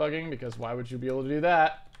when you're debugging, because why would you be able to do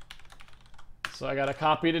that? So I got to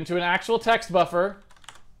copy it into an actual text buffer.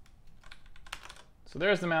 So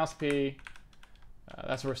there's the mouse P.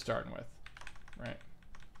 That's what we're starting with, right?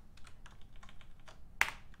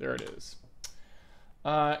 There it is.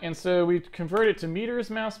 And so we convert it to meters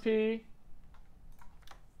mouse P,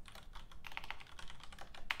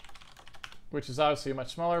 which is obviously a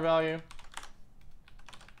much smaller value.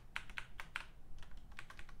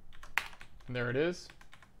 And there it is.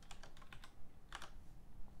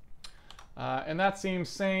 And that seems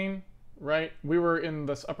sane, right? We were in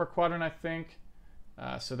this upper quadrant, I think.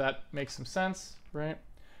 So that makes some sense, right?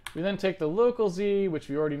 We then take the local z, which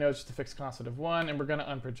we already know is just a fixed constant of 1, and we're going to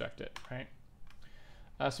unproject it, right?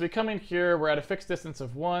 So we come in here, we're at a fixed distance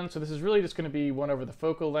of 1, so this is really just going to be 1 over the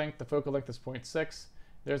focal length. The focal length is 0.6.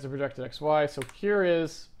 There's the projected xy. So here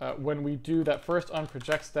is when we do that first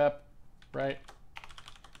unproject step, right?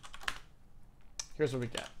 Here's what we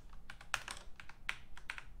get.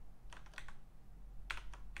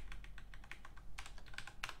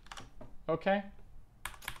 Okay.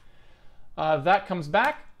 That comes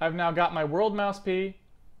back. I've now got my world mouse P.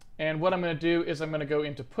 And what I'm going to do is I'm going to go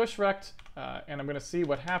into pushrect, and I'm going to see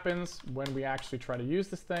what happens when we actually try to use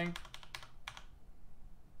this thing.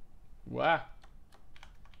 Wow.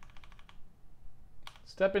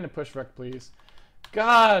 Step into pushrect, please.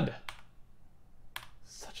 God!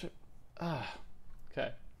 Such a...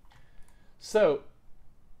 Okay. So,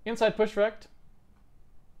 inside pushrect,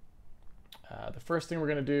 the first thing we're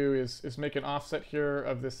going to do is make an offset here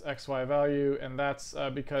of this xy value, and that's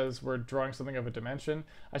because we're drawing something of a dimension.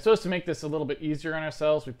 I suppose to make this a little bit easier on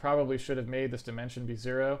ourselves, we probably should have made this dimension be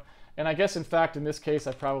 0. And I guess, in fact, in this case,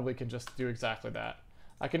 I probably can just do exactly that.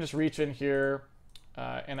 I can just reach in here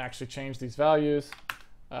and actually change these values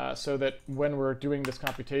so that when we're doing this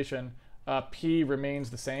computation, p remains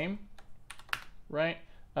the same, right?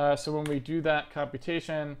 So when we do that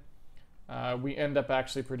computation, we end up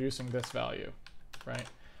actually producing this value, right?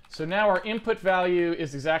 So now our input value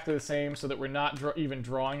is exactly the same, so that we're not even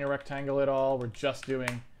drawing a rectangle at all. We're just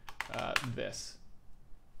doing this,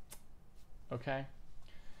 okay?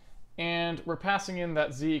 And we're passing in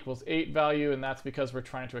that z equals 8 value, and that's because we're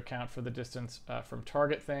trying to account for the distance from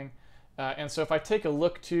target thing. And so if I take a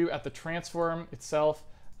look too at the transform itself,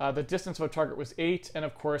 the distance of our target was 8, and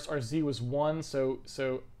of course our z was 1, so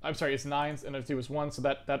I'm sorry, it's 9, and our z was 1, so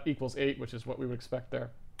that equals 8, which is what we would expect there.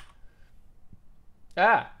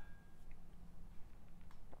 I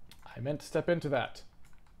meant to step into that.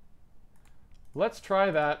 Let's try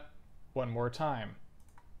that one more time.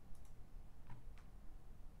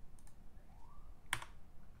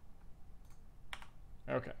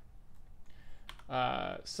 Okay.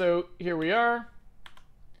 So here we are.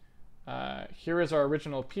 Here is our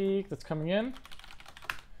original P that's coming in,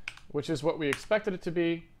 which is what we expected it to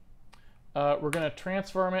be. We're going to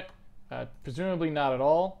transform it, presumably not at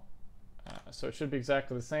all. So it should be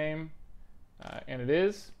exactly the same, and it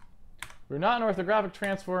is. We're not an orthographic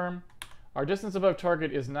transform. Our distance above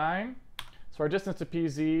target is 9. So our distance to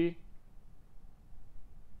PZ...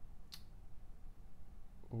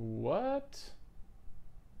 What?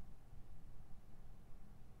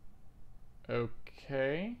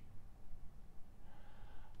 Okay.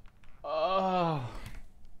 Oh.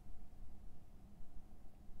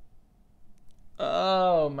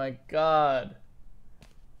 my god.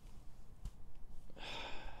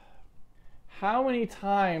 How many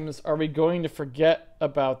times are we going to forget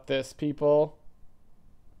about this, people?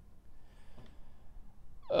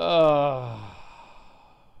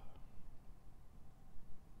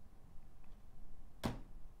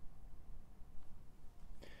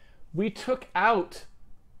 We took out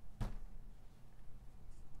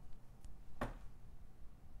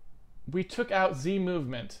Z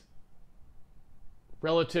movement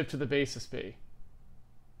relative to the basis P.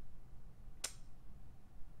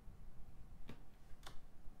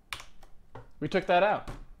 We took that out.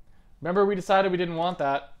 Remember, we decided we didn't want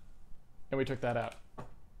that, and we took that out.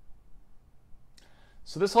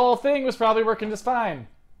 So this whole thing was probably working just fine.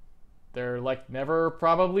 There, like, never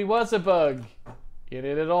probably was a bug in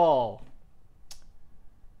it at all.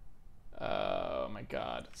 Oh my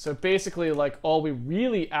god. So basically, like, all we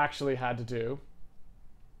really actually had to do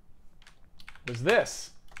was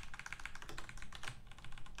this.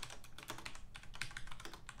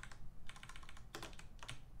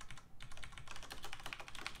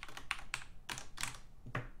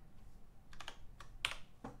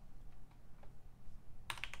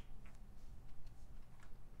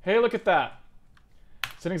 Hey, look at that.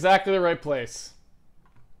 It's in exactly the right place.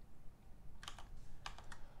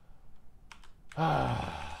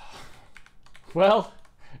 Well,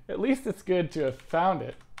 at least it's good to have found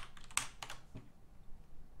it.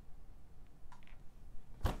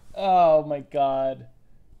 Oh my god.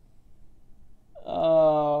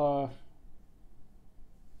 Well,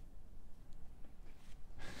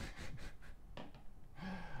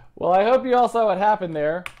 I hope you all saw what happened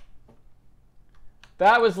there.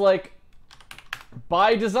 That was like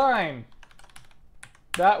by design.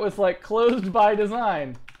 That was like closed by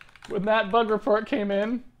design. When that bug report came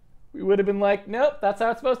in, we would have been like, nope, that's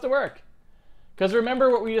how it's supposed to work. Because remember,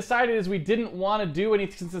 what we decided is we didn't want to do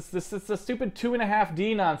anything, since it's the stupid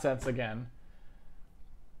 2.5D nonsense again.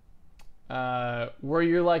 Where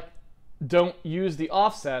you're like, don't use the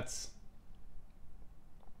offsets.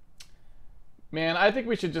 Man, I think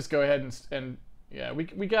we should just go ahead and yeah, we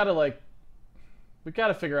gotta like, we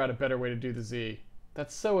gotta figure out a better way to do the Z.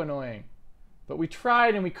 That's so annoying. But we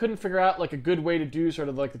tried and we couldn't figure out like a good way to do sort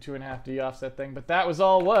of like the 2.5D offset thing. But that was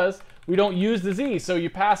all it was. We don't use the Z. So you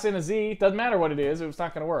pass in a Z, doesn't matter what it is, it's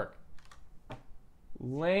not gonna work.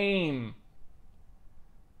 Lame.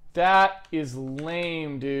 That is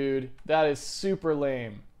lame, dude. That is super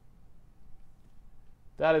lame.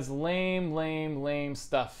 That is lame, lame, lame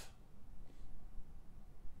stuff.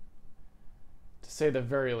 To say the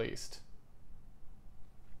very least.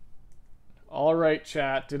 All right,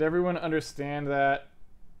 chat. Did everyone understand that?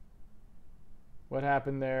 What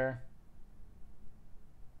happened there?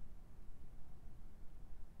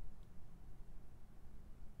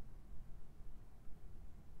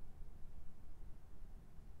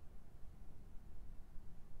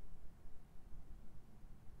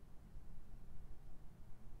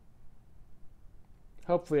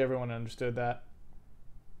 Hopefully everyone understood that.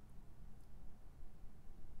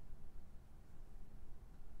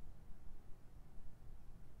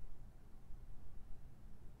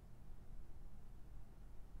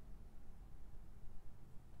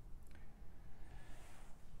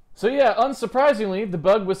 So yeah, unsurprisingly, the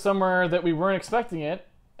bug was somewhere that we weren't expecting it,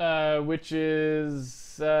 which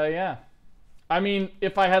is, yeah. I mean,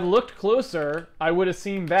 if I had looked closer, I would have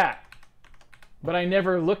seen that. But I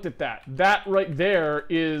never looked at that. That right there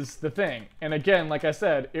is the thing. And again, like I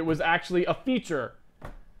said, it was actually a feature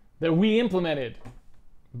that we implemented.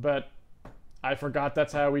 But I forgot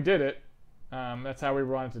that's how we did it. That's how we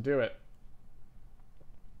wanted to do it.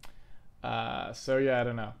 So yeah, I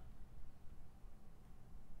don't know.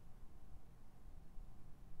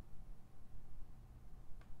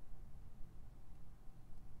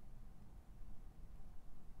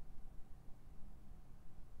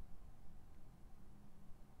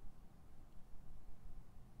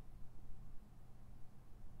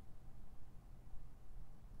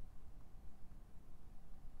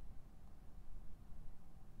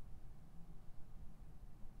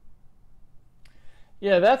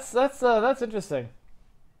 Yeah, that's interesting.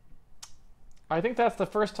 I think that's the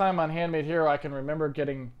first time on Handmade Hero I can remember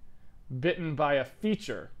getting bitten by a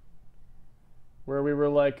feature where we were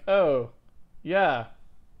like, oh, yeah,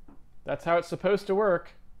 that's how it's supposed to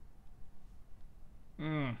work.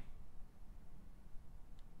 This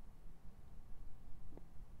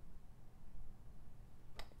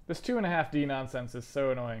 2.5D nonsense is so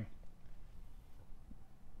annoying.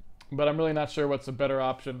 But I'm really not sure what's a better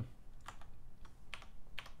option.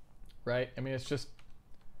 Right? I mean, that's just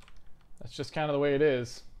kind of the way it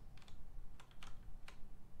is.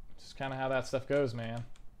 Just kind of how that stuff goes, man.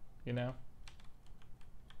 you know?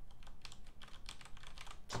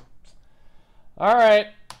 All right.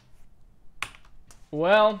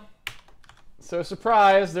 Well, so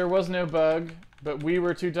surprise, there was no bug, but we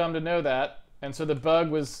were too dumb to know that, and so the bug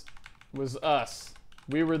was us.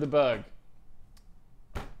 We were the bug.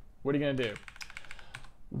 What are you gonna do?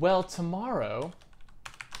 Well, tomorrow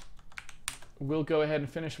we'll go ahead and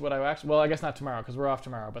finish what I actually, well, I guess not tomorrow because we're off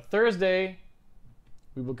tomorrow, but Thursday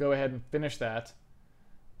we will go ahead and finish that.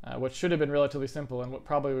 What should have been relatively simple and what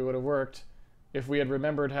probably would have worked if we had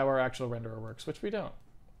remembered how our actual renderer works, which we don't,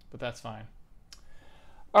 but that's fine.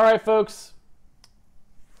 All right, folks.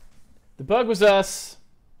 The bug was us.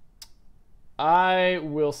 I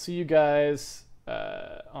will see you guys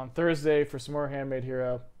on Thursday for some more Handmade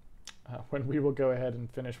Hero when we will go ahead and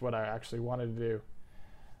finish what I actually wanted to do.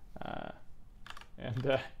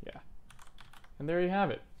 Yeah. And there you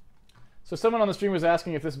have it. So someone on the stream was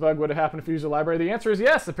asking if this bug would have happened if you used a library. The answer is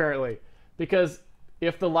yes, apparently. Because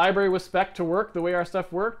if the library was spec'd to work the way our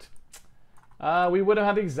stuff worked, we would have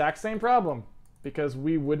had the exact same problem. Because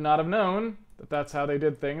we would not have known that that's how they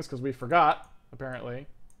did things, because we forgot, apparently.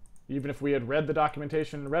 Even if we had read the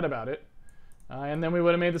documentation and read about it. And then we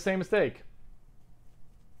would have made the same mistake.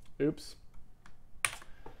 Oops.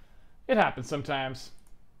 It happens sometimes.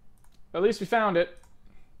 At least we found it.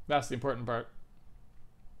 That's the important part.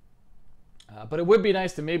 But it would be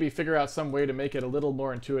nice to maybe figure out some way to make it a little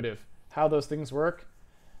more intuitive, how those things work.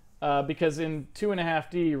 Because in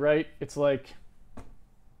 2.5D, right, it's like,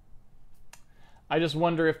 I just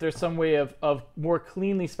wonder if there's some way of more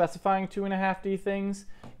cleanly specifying 2.5D things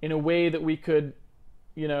in a way that we could,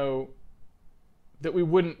 you know, that we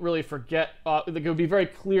wouldn't really forget, that it would be very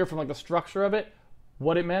clear from like the structure of it,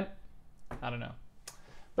 what it meant. I don't know.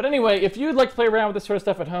 But anyway, if you'd like to play around with this sort of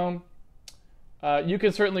stuff at home, you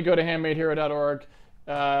can certainly go to handmadehero.org.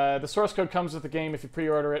 The source code comes with the game if you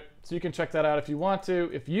pre-order it, so you can check that out if you want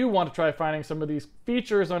to. If you want to try finding some of these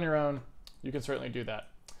features on your own, you can certainly do that.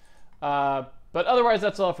 But otherwise,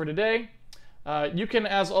 that's all for today. You can,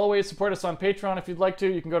 as always, support us on Patreon if you'd like to.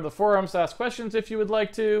 You can go to the forums to ask questions if you would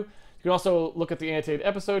like to. You can also look at the annotated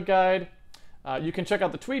episode guide. You can check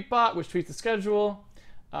out the tweet bot, which tweets the schedule.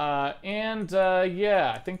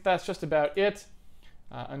 Yeah, I think that's just about it.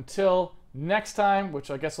 Until next time, which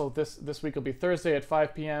I guess this week will be Thursday at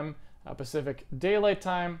 5 p.m. Pacific Daylight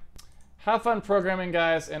Time. Have fun programming,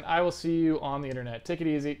 guys, and I will see you on the internet. Take it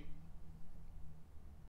easy.